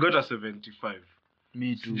 I got a 75.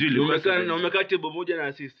 Me too. Umekaa table moja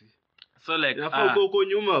na sisi. So like uko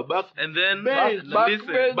nyuma back and then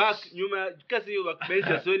back nyuma kasi hiyo back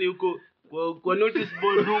bench so ni huko kwa notice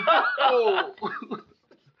board huko.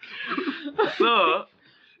 So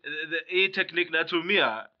the technique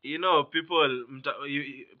natumia, you know, people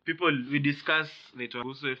we discuss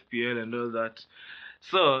also FPL and all that.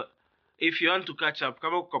 So if you want to catch up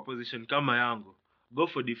kama kwa position kama yangu, go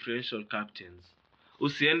for differential captains.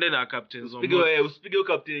 Usiende na captains usipige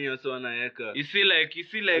captain yao sawa naeka. You see like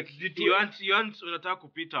you want unataka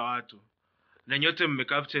kupita watu. Na nyote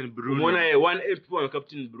captain Bruno. Umeona one MP wa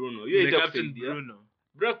captain Bruno. Yeye captain Bruno.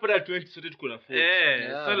 Bruno para 20 sote tuko na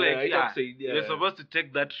 4. So like you're supposed to take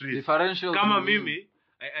that risk. Differential kama mimi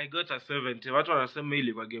I got a 70. Watu wanasema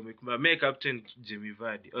ile kwa game week. My captain Jamie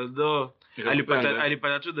Vardy. Although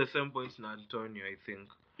alipata to the same points na Antonio I think.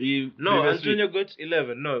 Antonio got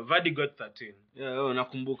 11. No, Vardy got 13. Yeah,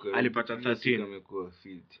 nakumbuka. Alipata 13. Amekuwa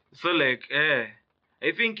fit. So like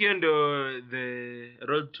I think hiyo ndo the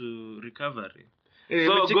road to recovery.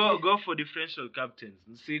 So go for differential captains.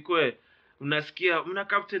 Msikwe unasikia una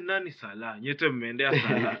captain nani Salah. Nyote mmeendea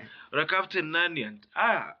Salah. Una captain nani and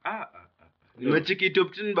Nimecheki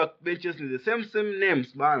top 10 backbenchers ni the same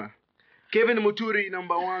names bana. Kevin Muturi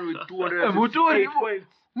number 1 with 268 points.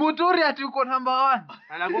 Muturi ati uko number 1.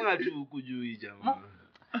 Anagonga tu huku juu hii jamaa.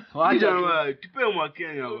 Wacha tupe mwa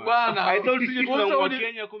Kenya bana. I thought sisi tuna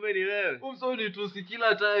Kenya kumbe ni wewe. Umsoni tu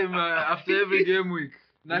kila time after every game week.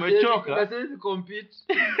 Umechoka? Sasa compete.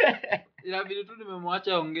 Inabidi tu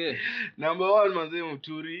nimemwacha ongee. Number 1 manze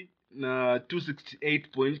Muturi na 268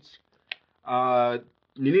 points.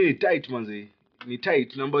 Nini tight manze? Ni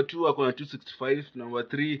tight. Number 2 ako na 265, number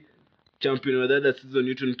 3 champion wa dada season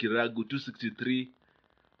Newton Kiragu 263.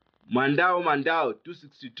 Mandao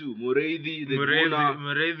 262. Mureithi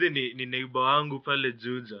ni neighbor wangu pale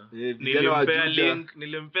Juja.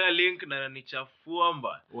 Nilimpea link na nichafua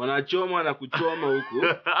mba. Wanachoma na kuchoma huko.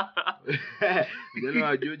 Jana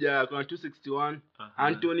wa Juja akona 261.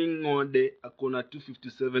 Anthony Ngode akona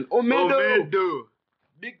 257. Omedo.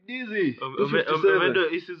 Big Dizzy. Omedo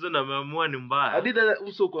hii season ameamua ni mbaya. Hadi dada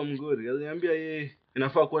uso kwa mgori. Aliniambia yeye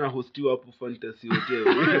inafaa kuwa na hostiwa hapo fantasy hotel.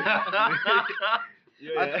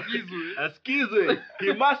 Askizwe.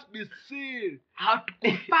 He must be seen.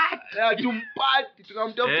 Hatumpati.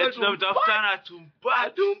 Tunamtafuta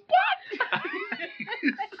tumpati.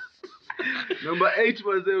 Number 8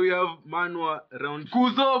 manze we have Manwa round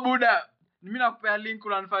Kuzo Buda. Mimi nakupea link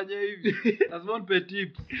unanifanyia hivi. Lazima unipe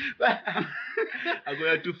tips.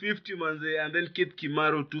 Agoya 250 manze and then Kit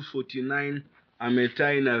Kimaro 249.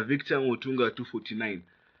 Ametai na Victor Motunga 249.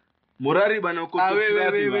 Morari bana uko top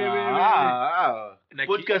Na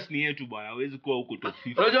podcast ni yetu bwana, hawezi kuwa huko top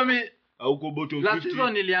 50. Unajua mimi au uko bottom 50. last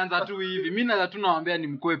season nilianza tu hivi. Mimi naweza tu nawaambia ni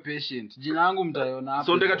mkoe patient. Jina langu mtaiona hapo.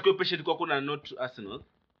 So ndeka tukue patient kwa kuna not Arsenal.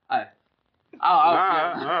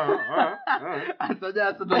 Asaja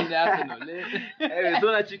Arsenal ni Arsenal.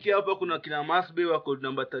 So nachikia hapa kuna kina Masbe wako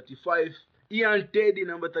number 35, Ian Teddy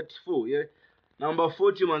number 34, yeah. Number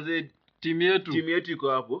 40 manze Team yetu iko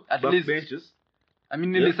hapo. Back benches. I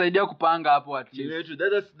mean nilisaidia kupanga hapo at least. The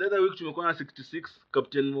other week tumekuwa na 66,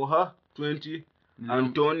 Captain Moha 20,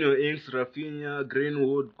 Antonio Ings, Rafinha,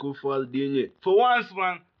 Greenwood, Kufal, Digne. For once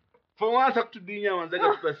up to Digne manze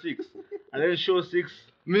got 6. And then show 6.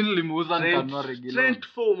 Mimi nilimuuza nikanua regular. Trent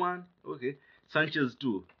 4 man. Okay. Sanchez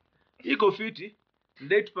 2. Iko fiti.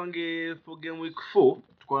 Ndio tupange for game week 4.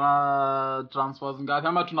 Tuko na transfers ngapi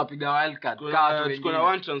kama tunapiga wild card? Tuko na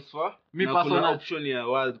one transfer. Mi na personal kuna option ya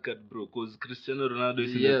wild card bro cause Cristiano Ronaldo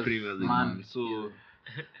is in the Premier League man. So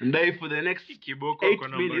ndio for the next Kiboko kwa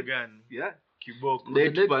namba gani? Yeah. Kiboko.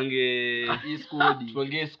 Ndio tupange squad.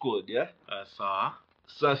 Tupange squad, yeah. Sawa.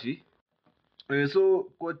 Safi. So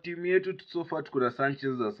kwa timu yetu so far tuko na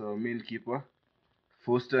Sanchez as our main keeper.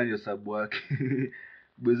 Foster ndio sub wake.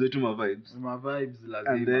 Bezo tu ma vibes lazima.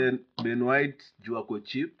 And then Ben White juu ako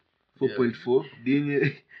cheap 4.4.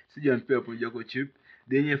 Digne sijampea hapo juu ako cheap.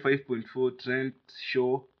 Digne 5.4, Trent,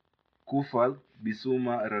 Shaw, Kufal,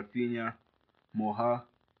 Bissouma, Rafinha, Moha,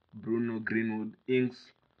 Bruno, Greenwood,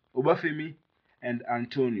 Ings, Obafemi and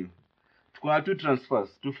Antonio. Tuko na two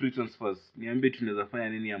free transfers. Niambie tunaweza fanya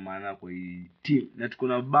nini ya maana kwa hii team. Na tuko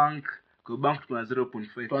na bank tuko na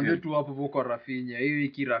 0.5. Tuanze tu hapo kwa Rafinha. Hii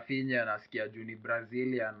wiki Rafinha nasikia juni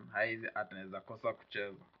Brazilian haizi ataweza kosa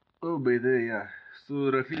kucheza. Oh by the way, yeah.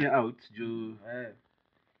 So Rafinha out juu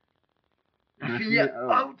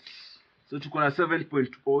Rafinha out. So tuko na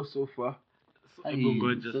 7.0 so far.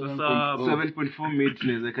 Ngoja sasa 7.4 mid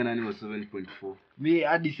tunawezekana ni wa 7.4. Mi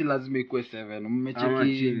hadi si lazima ikuwe 7.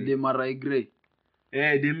 Mmecheki Demarai Gray.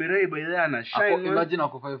 Demarai by the way ana shine. Imagine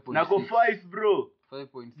ako 5.6. Nako 5 bro.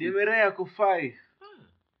 5.6. Demarai ako 5.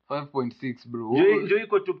 5.6 bro. Ndio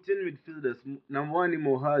iko top 10 midfielders. Number 1 ni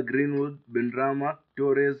Moha, Greenwood, Benrahma,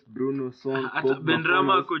 Torres, Bruno, Son, Pogba.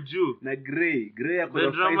 Benrahma ako juu. Na Gray ako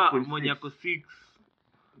 5.6. Benrahma mwenye ako 6.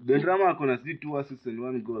 Benrahma ako na 2 assists and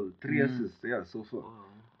 1 goal, 3 assists, yeah, so far.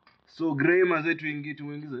 So Gray maze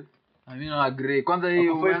tuingize. I mean na Gray. Kwanza hii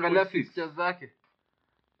umeangalia fixtures zake.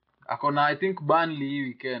 Ako na I think Burnley hii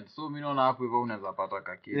weekend. So mimi naona hapo hivyo unaweza pata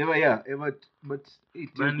kaki. But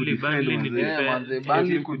Burnley ni defend.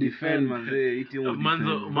 Burnley could defend manze. It will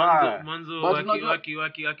Manzo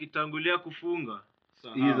wakitangulia kufunga.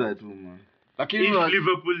 Iza tu man. Lakini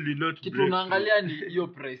Liverpool did not. Kitu unaangalia ni hiyo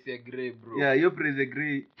price ya Gray bro. Yeah, hiyo price ya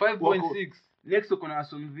Gray 5.6. Next kuna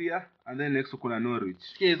Aston Villa and then next kuna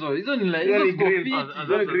Norwich. Hizo ni like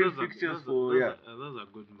hizo green fixtures for those are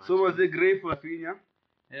good matches. So was the Gray for Rafinha?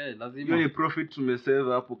 Lazima. Hiyo ni profit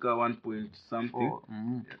tumesave hapo ka 1 point something.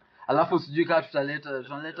 Alafu sijui kama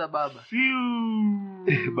tunaleta baba.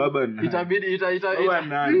 Baba na. Itabidi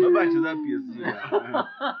Baba acheza PSG.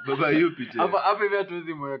 Baba yupi tena? Hapa hivi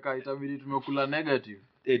hatuwezi mweka, itabidi tumekula negative.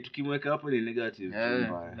 Tukimweka hapo ni negative.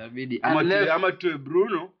 Inabidi ama tuwe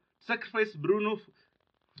Bruno. Sacrifice Bruno.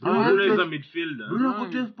 Bruno is a midfielder. Bruno kwa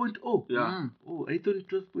 12.0. Yeah. I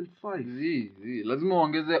thought 12.5. Lazima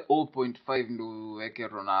uongeze 0.5 ndio uweke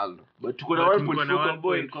Ronaldo. But tuko na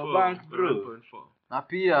 1.4 kwa bank bro. Na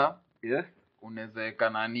pia unaweza weka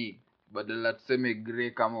nani? Badala tuseme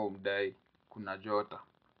Gray kama umdai kuna Jota.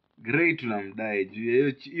 Gray tunamdai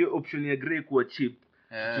juu hiyo option ya Gray kuwa cheap.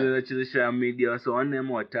 Tunaweza chezesha media wasa 4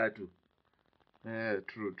 ama 3.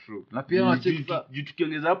 True. Na pia unacheza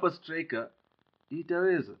tukiongeza hapa striker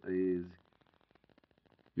itaweza. Haiwezi.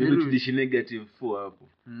 Mimi tudishi negative 4 hapo.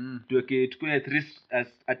 Tukue 3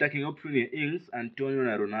 as attacking option ya Ings, Antonio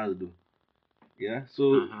na Ronaldo. Yeah,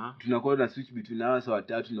 so tunakuwa na switch between hawa sawa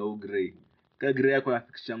 3 na Gray. Ka Gray yako na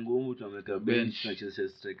fixture ngumu tunaweka bench na cheza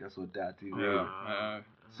striker sawa 3 hivi.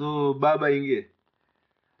 So baba ingie.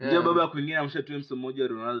 Ndio baba kuingia amshatue mso mmoja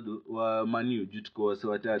Ronaldo wa Man U juu tuko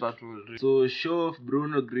sawa 3. So show off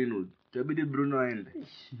Bruno, Greenwood. Tabidi Bruno aende.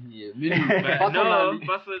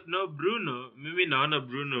 No Bruno, mimi naona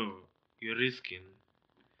Bruno you're risking.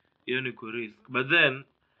 Hiyo ni ku risk. But then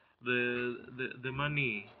the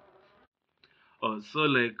money so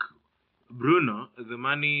like Bruno, the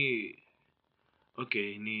money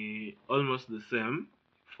ni almost the same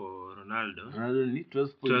for Ronaldo. Ronaldo ni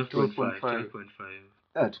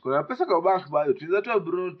 12.5. Tuko na pesa kwa bank bado. Tunaweza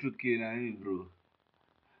Bruno nini bro?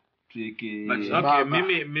 Tuweke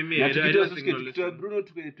mimi I don't think Bruno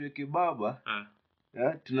tuweke baba.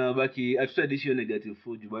 tunabaki after addition negative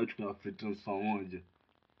 4 juu bado tuna free transfer moja.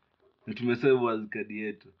 Na tumesave wildcard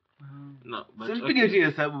yetu. No, but simpige tu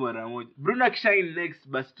hesabu mara moja. Bruno akishine next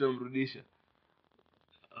basi tutamrudisha.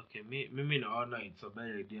 Okay, mimi naona it's a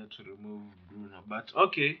bad idea to remove Bruno, but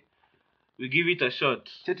okay, we give it a shot.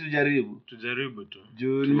 Tujaribu tu.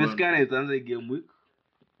 Juu nimesikia itaanza game week.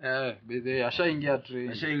 Bebe ashaingia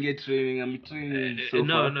training, I'm training so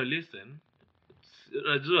far. No, listen.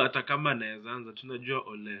 Unajua hata kama anaanza tunajua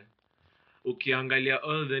Ole. Ukiangalia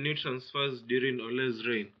all the new transfers during Ole's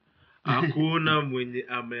reign, hakuna mwenye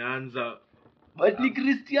ameanza. But ni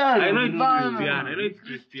Cristiano. I know it's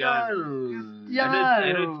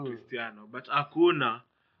Cristiano, but hakuna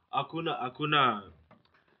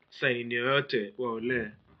sign yoyote wa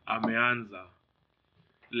Ole ameanza.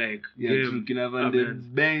 Like kina Van de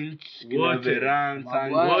bench, kina Varane,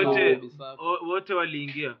 wote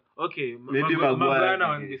waliingia. Okay, maybe Maguire na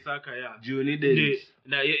Wan-Bissaka you needed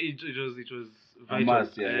it was vital.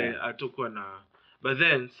 Atakuwa na, but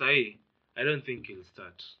then say I don't think he'll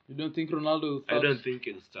start. You don't think Ronaldo will start? I don't think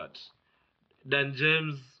he'll start. Dan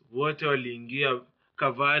James wote waliingia,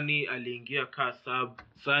 Cavani aliingia ka sub,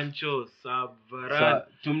 Sancho sub, Varane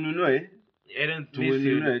tumnunue. I don't think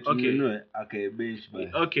okay, bench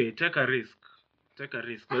by. Okay, take a risk.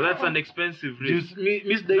 But that's an expensive risk.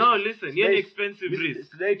 No, listen, you're an expensive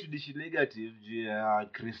risk. Today to dish negative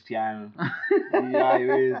Cristiano.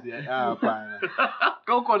 Haiwezi. Hapana.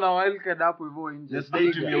 Kauko na wildcard hapo hivyo nje. Let's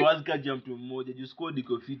day to be wildcard jump to mmoja. Just squad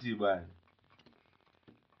iko fiti bana.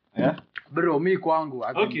 Bro, mimi kwangu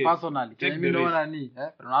personally, mimi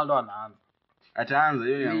naona Ronaldo anaanza. Ataanza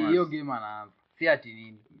hiyo game anaanza. Si ati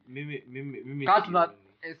nini. Mimi tuna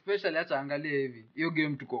especially acha angalia hivi. Hiyo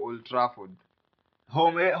game tuko Old Trafford.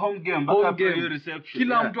 Home game baka hiyo reception.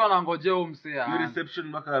 Kila mtu anangojea umsea. Hiyo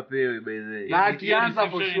reception baka apewe by the way. Na akianza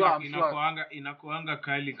for sure inakuanga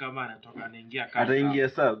kali kama anatoka anaingia kasa. Ataingia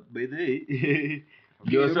sub by the way.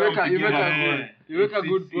 You make a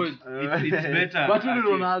good point. It's better. But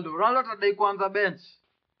Ronaldo atadai kuanza bench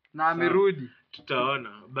na amerudi.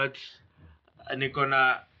 Tutaona, but niko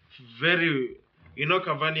na very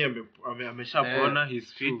Cavani ameshapona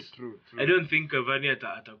his feet. True. I don't think Cavani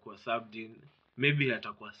atakuwa subbed in. Maybe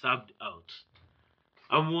atakuwa subbed out.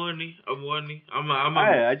 Amuoni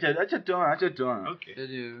ama acha tuona.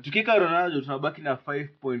 Okay. Tukika Ronaldo tunabaki na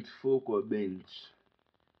 5.4 kwa bench.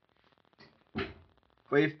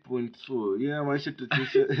 5.4. Yeah, maisha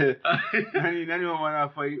tutisha. Nani mwana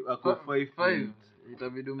 5 ako 5.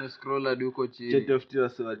 Itabidi umescroll hadi huko chini. Chetafutiwa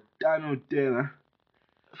sawa 5 tena.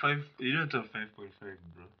 5, you don't have 5.5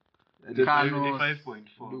 bro.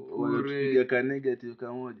 5.4. Wanapiga ka negative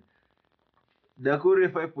kamoja. Dakure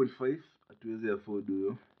 5.5 hatuwezi afford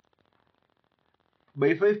huyo.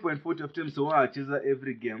 By 5.4 tafutie msoa acheza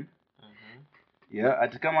every game.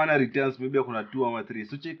 Hata kama ana returns maybe kuna 2 ama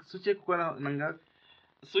 3. Suchek kwa na ngapi?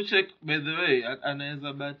 Suchek by the way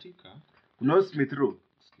anaweza bahatika. No Smith Rowe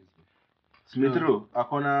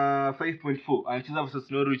akona 5.4 anacheza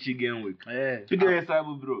versus Norwich game week. Piga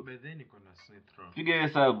hesabu bro. By then iko na Smith Rowe. Piga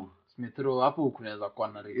hesabu. Smith Rowe hapo kunaweza kuwa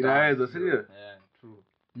na returns. Inaweza sio? True.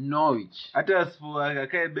 Norwich. Hata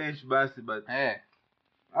akae bench basi but.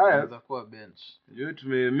 Haya za kuwa bench.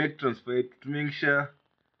 Ndio make transfer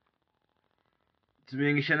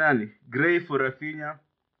tumeingisha nani? Gray for Rafinha,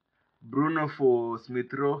 Bruno for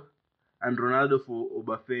Smith Rowe and Ronaldo for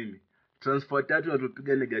Obafemi. Transfer 3 na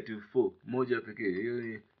tupiga negative 4. Moja pekee. Hiyo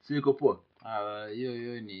ni siko poa.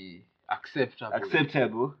 Hiyo ni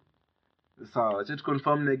acceptable. Sawa, let's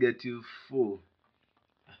confirm negative 4.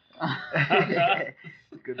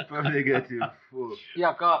 Confirm negative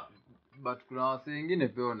 4. But kuna wase wengine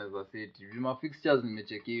pia wanaweza seti. Juma fixtures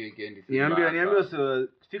nimecheki weekend. Niambie so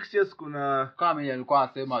fixtures kuna kama yeye alikuwa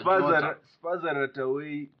anasema Spurs at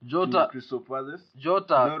away Jota Crystal Palace,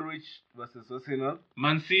 Norwich versus Arsenal.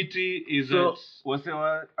 Man City is so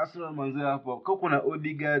wasewa Arsenal manze hapo. Kwa kuna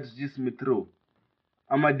Odegaard, Smith Rowe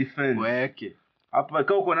ama defense. Weke. Hapa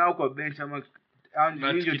kwa uko nao kwa bench ama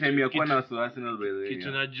ndio time ya kuwa na Arsenal by the way.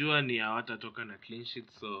 Kitu najua ni hawatatoka na clean sheet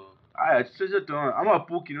so tutasha tuona ama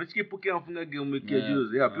Puki. Unachiki Puki anafunga game week ya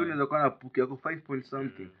juzi. Pia unaweza kuwa na Puki yako 5 point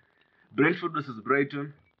something. Brentford versus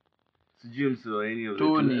Brighton. Sijui mso any of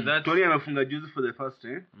them. Tony amefunga juzi for the first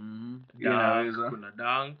time. Inaweza. Kuna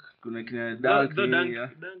Dunk. Kuna kina Dunk.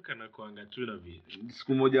 Dunk anakuanga tu na vitu.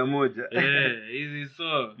 Siku moja. Hizi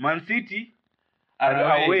so. Man City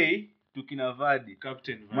away tukina Vardy.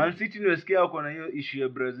 Captain Vardy. Man City nimesikia wako na hiyo issue ya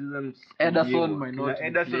Brazilian Ederson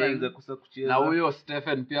anaweza kusa kucheza. Na huyo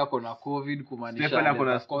Stephen pia ako na COVID kumaanisha Stephen ako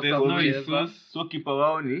na so kipa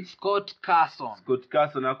wao ni Scott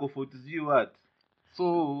Carson ako 40 what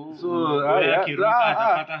akiruka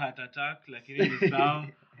atapata heart attack lakini ni sawa.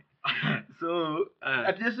 So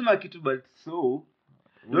atajasema kitu but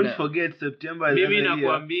don't forget September. Mimi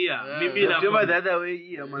nakwambia September the other way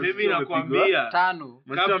here. Mimi nakwambia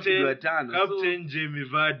 5. Captain Jamie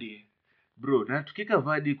Vardy. Bro, na tukika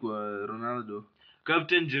Vardy kwa Ronaldo.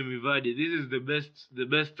 Captain Jamie Vardy. This is the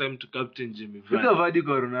best time to captain Jamie Vardy. Tukika Vardy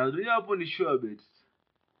kwa Ronaldo. Hiyo hapo ni sure bet.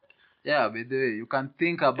 Yeah, by the way, you can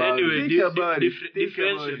think about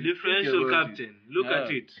differential captain. Look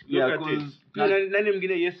at it. Nani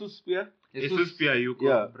mwingine Jesus pia yuko.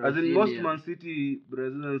 Yeah, as in most Man City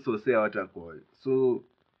Brazilians wase hawatakuwa. So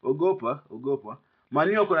ogopa.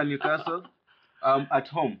 Man U kuna Newcastle at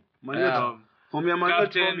home. Man U at home. For me Man U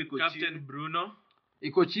at home iko Captain Bruno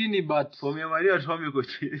iko chini, but for me Man U at home iko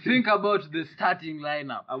chini. Think about the starting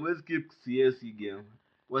lineup. I must keep CS game.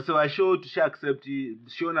 Wase wa show to accept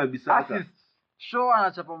show na Bisaka. Show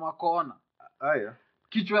anachapa makona. Haya.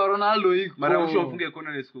 Kichwa ya Ronaldo iko. Mara mwisho mfunge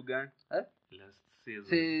kona ni siku gani?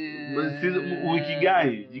 Wiki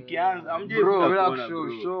gani? Jikianza amjaifunga kona.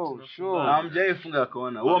 Show. Amjaifunga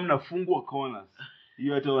kona. Wao mnafungwa kona.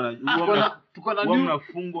 Hiyo hata tuko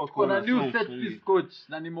na new set piece coach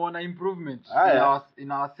na nimeona improvement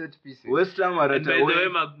in our set pieces. West Ham arata wewe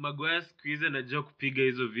Maguire squeeze na joke kupiga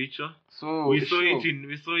hizo vichwa. So we saw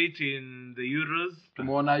it in the Euros.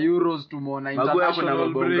 Tumeona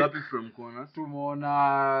international break from corners.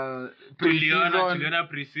 Tumeona pre-season.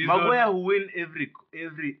 Maguire who win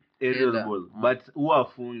every aerial ball but huwa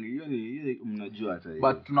afungi. Hiyo ni mnajua hata hiyo.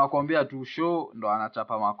 But tunakwambia tu show ndo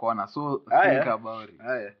anachapa makona. So think about it.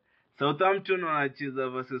 Haya. Southampton wanacheza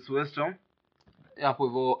versus West Ham. Hapo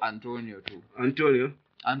hivyo Antonio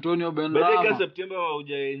Benrahma. But September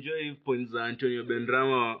huja enjoy points za Antonio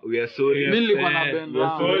Benrahma. We are sorry. Mimi nilikuwa na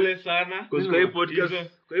Benrahma. Pole sana. Kwa hii podcast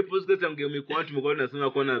tumekuwa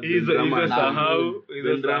tunasema kuna Benrahma.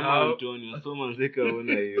 Benrahma Antonio. So manzeka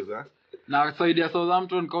ona hiyo. Na side ya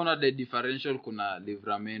Southampton kaona the differential kuna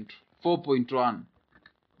Livramento 4.1.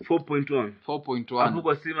 Hapo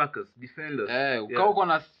kwa Simicas defenders. Uko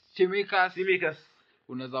na Simicas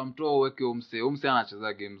unaweza mtoa uweke umse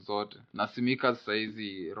anacheza game zote. Na Simicas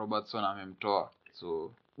saizi Robertson amemtoa.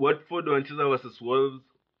 So Watford wanacheza versus Wolves.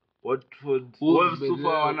 Wolves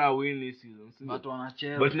super wana win this season. But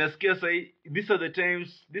wanacheza. But nasikia sai these are the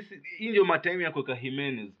times ndio matime ya kwa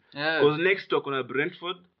Jimenez. Because next wako na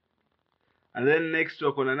Brentford. And then next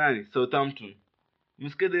wako na nani? Southampton.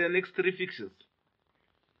 Msikia the next 3 fixtures.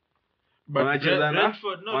 Wanacheza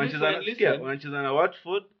na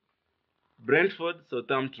Watford, Brentford,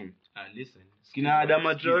 Southampton. Listen. Kina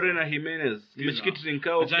Adama Traore na Jimenez. Nimechikiti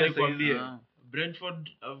nkao kwa sasa.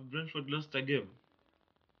 Brentford lost a game.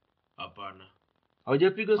 Hapana.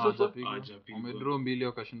 Hawajapiga sofa. Wamedraw 2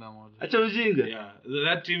 wakashinda 1. Acha ujinga. Yeah,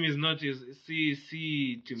 that team is not team.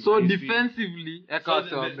 So defensively,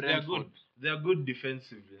 Brentford. They are good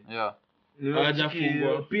defensively. Yeah.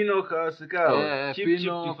 Hawajafungwa. Pino kasikao. Cheap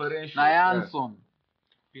differential. Na Jansson.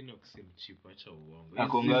 Pino sim cheap acha uongo.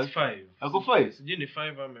 Ako 5. Sijui ni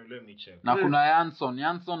 5 ama leo ni check. Na kuna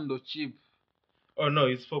Jansson ndo cheap. Oh no,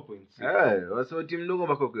 it's 4.6. Wasa timu ndogo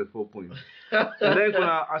mpaka kwa 4 points. And then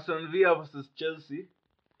kuna Aston Villa versus Chelsea.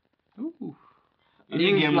 No. The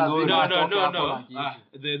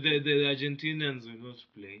Argentinians will not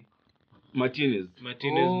play. Martinez na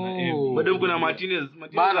Embi. Bado kuna Martinez.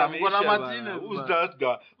 Who's that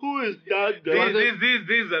guy? Who is that guy? This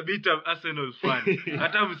is a bit of Arsenal fan.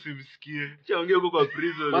 Hata msimsikie. Chaongea huko kwa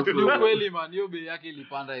prison. But ni kweli man, hiyo bei yake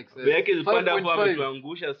ilipanda excess. Bei yake ilipanda kwa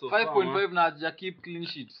ametuangusha so far. 5.5 na haja keep clean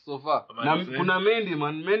sheet so far. Na kuna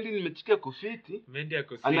Mendy nimechikia kufiti. Mendy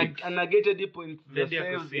ako 6. Ana get the points.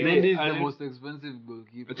 Mendy is the most expensive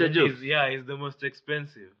goalkeeper. He's the most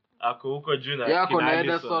expensive. Ako huko juu na yako na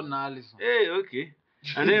Ederson na Alisson. Okay.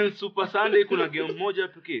 And then Super Sunday kuna game moja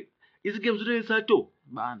pekee. Hizi games zote ni sato.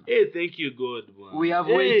 Bana. Thank you God, bwana. We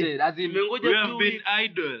have waited as in we have been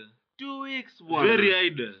idle. 2 weeks, bwana. Very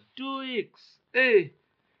idle. 2 weeks.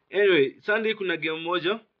 Anyway, Sunday kuna game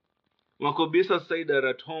moja. Makobisa side are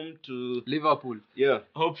at home to Liverpool. Yeah.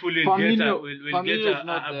 Hopefully we'll get a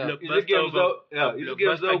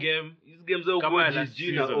blockbuster game. These games are over.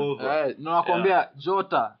 Gina over. Nakwambia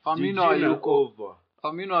Jota, Firmino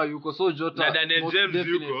hayuko so Jota. Na Daniel James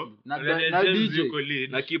yuko. Na DJ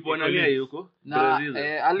lead. Na kipa nani yuko? Brazil.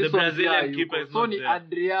 The Brazilian keeper is so ni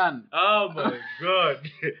Adrian. Oh my god.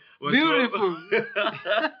 Beautiful.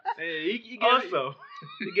 Awesome.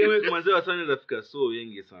 Game kumazao wasani zafika so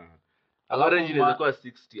wengi sana. Average inaweza kuwa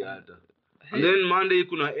 60 hata. And then Monday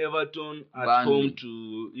kuna Everton at home to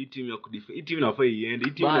hii team ya kudefend. Hii team inafaa iende.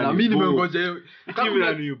 Hii team mimi nimengoja hiyo.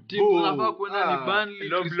 Team ni zinafaa kwenda ni Burnley,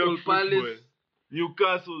 Crystal Palace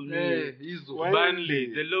Newcastle, hizo. Burnley,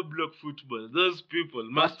 the low block football. Those people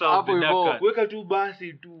master of the dark. Weka tu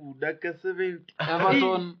basi tu dakika 70.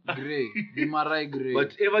 Everton Grey, Morari Grey.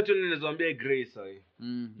 But Everton inazoambia Grey sahi.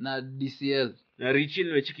 Na DCL. Na Richie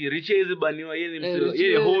nimechiki. Richie hizi baniwa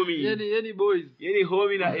yeye homie. Yeni boys. Yeni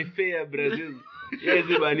homie na FA ya Brazil. Yeye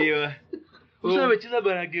hizi baniwa. Usha amecheza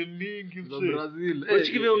bana game mingi za Brazil.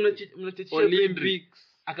 Wachiki vile mnachechea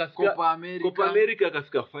Olympics, akafika Copa America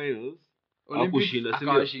akafika finals. Akushinda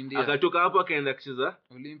sio? Akatoka hapo akaenda kucheza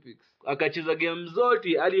Olympics. Akacheza game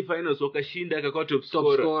zote hadi finals wakashinda akakuwa top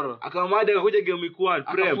scorer. Akamada akakuja game week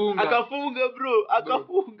 1 prem. Akafunga bro,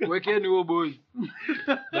 akafunga. Wekeni huo boys.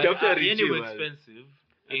 Tafuta Richie expensive.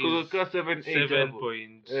 Because 7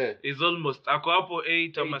 point is almost ako hapo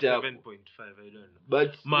 8 ama 7.5 I don't know.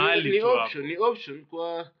 But ni option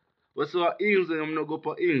kwa wasa Ings na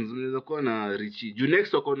mnogopa Ings mnaweza kuwa na Richie. Juu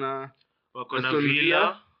next wako na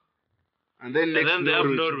Villa. And then next they have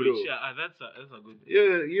Norwich. Yeah, that's a good.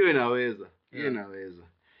 Hiyo inaweza.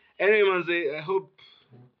 Anyway manze,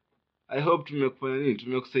 I hope tumekufanya nini?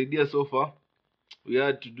 Tumekusaidia so far. We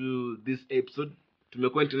had to do this episode.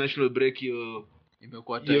 Tumekuwa international break hiyo.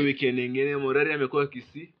 Imekuwa time. Hiyo weekend nyingine Morari amekuwa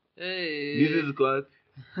Kisii. This is God.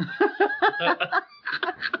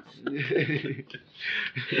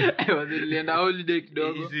 Nilienda holiday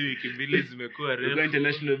kidogo. Hizi wiki mbili zimekuwa refu.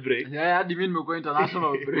 International break. Hadi mimi nimekuwa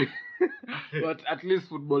international break. But at least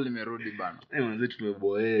football imerudi bana. Manze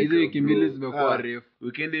tumeboeka. Hizi wiki mbili zimekuwa refu.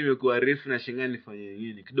 Weekend imekuwa refu na shinga nifanye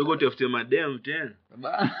nini? Kidogo tafute madem tena.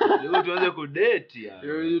 Kidogo tuanze kudate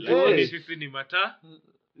ya. Sisi ni mata.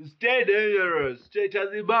 Stay dangerous. Stay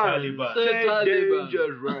Taliban. Stay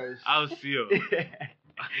dangerous. I'll see you.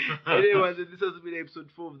 Anyway, this has been episode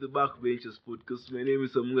 4 of the Backbenchers podcast. My name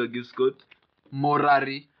is Amunga Gifscott.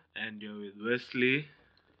 Morari. And you're with Wesley.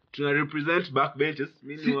 Tuna represent Backbenchers.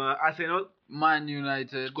 Meaning Arsenal. Man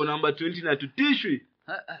United. Tuko number 20 na tutishwi.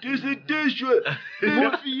 Tishwi. Be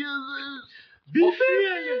fearless. Be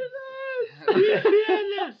fearless.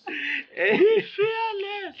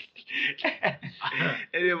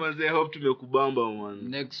 Anyway, man, I hope tumekubamba man.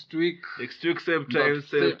 Next week same time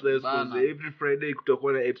same place. Every Friday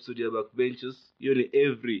kutakuwa na episode ya Backbenchers. Hiyo ni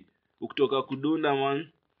every ukitoka kudunda man.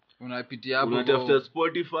 Unapitia hapo. Unatafuta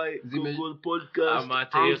Spotify, Google Podcast, ama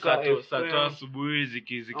saa asubuhi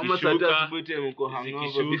zikishuka. Ama saa asubuhi tena mko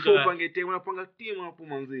hangover. Before upange time unapanga team hapo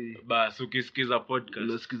manzi. Bas ukisikiza podcast.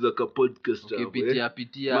 Unasikiza ka podcast hapo.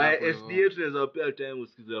 Ukipitia My SDA tunaweza pia time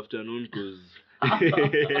usikize afternoon cause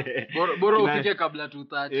bora ufike kabla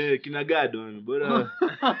 2:30. Kina Gadon bora.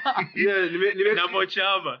 Na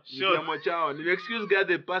mochama. Nime excuse God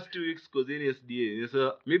the past 2 weeks cause in SDA.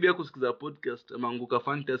 So maybe akusikiza podcast amanguka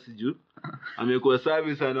fantasy juu. Amekuwa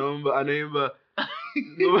service anaimba.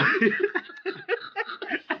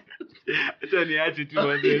 Acha niache tu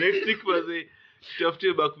manze. Next week manze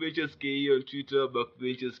tafute Backbenchers KE on Twitter,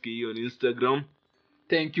 Backbenchers KE on Instagram.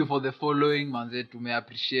 Thank you for the following manze, tume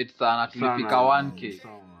appreciate sana tulifika 1k.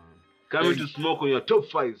 Coming to smoke on your top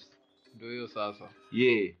 5. Ndio hiyo sasa.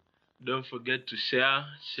 Yeah. Don't forget to share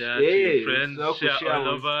to your friends, share all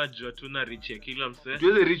over. Jua tuna reach ya kila mse.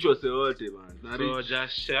 Tuweze reach wase wote man. So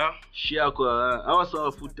just share kwa hawa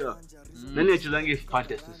sawa futa. Nani achezange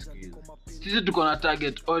fantasy skills? Sisi tuko na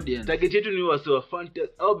target audience. Target yetu ni wase wa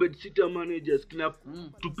fantasy au bedsitter managers kina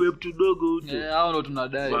tupep tudogo huko. Hao ndo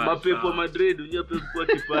tunadai. Mapepo Madrid unja pepo kwa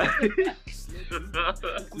kipa.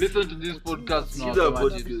 Listen to this podcast now.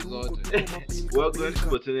 We're going to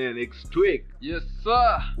continue next week. Yes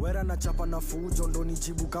sir. Wera na chapa na fujo ndo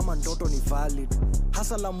nijibu kama ndoto ni valid.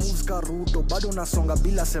 Hasa la moves karuto bado nasonga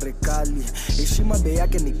bila serikali. Heshima bei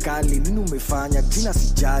yake ni kali. Nini umefanya? Jina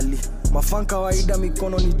sijali. Mafan kawaida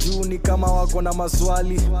mikono ni juu ni kama wako na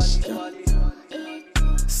maswali.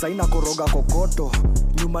 Saina koroga kokoto.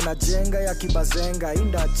 Nyumba na jenga ya kibazenga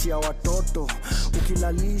inda achia watoto.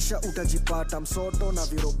 Ukilalisha utajipata msoto na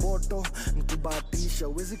viroboto. Mkibatisha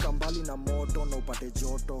uwezi kambali na moto na upate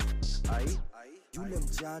joto. Ai yule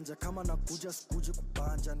mjanja kama nakuja sikuje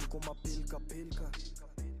kupanja niko mapilka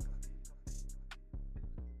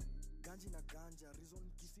ganji na ganja reason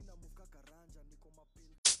kisina mukaka.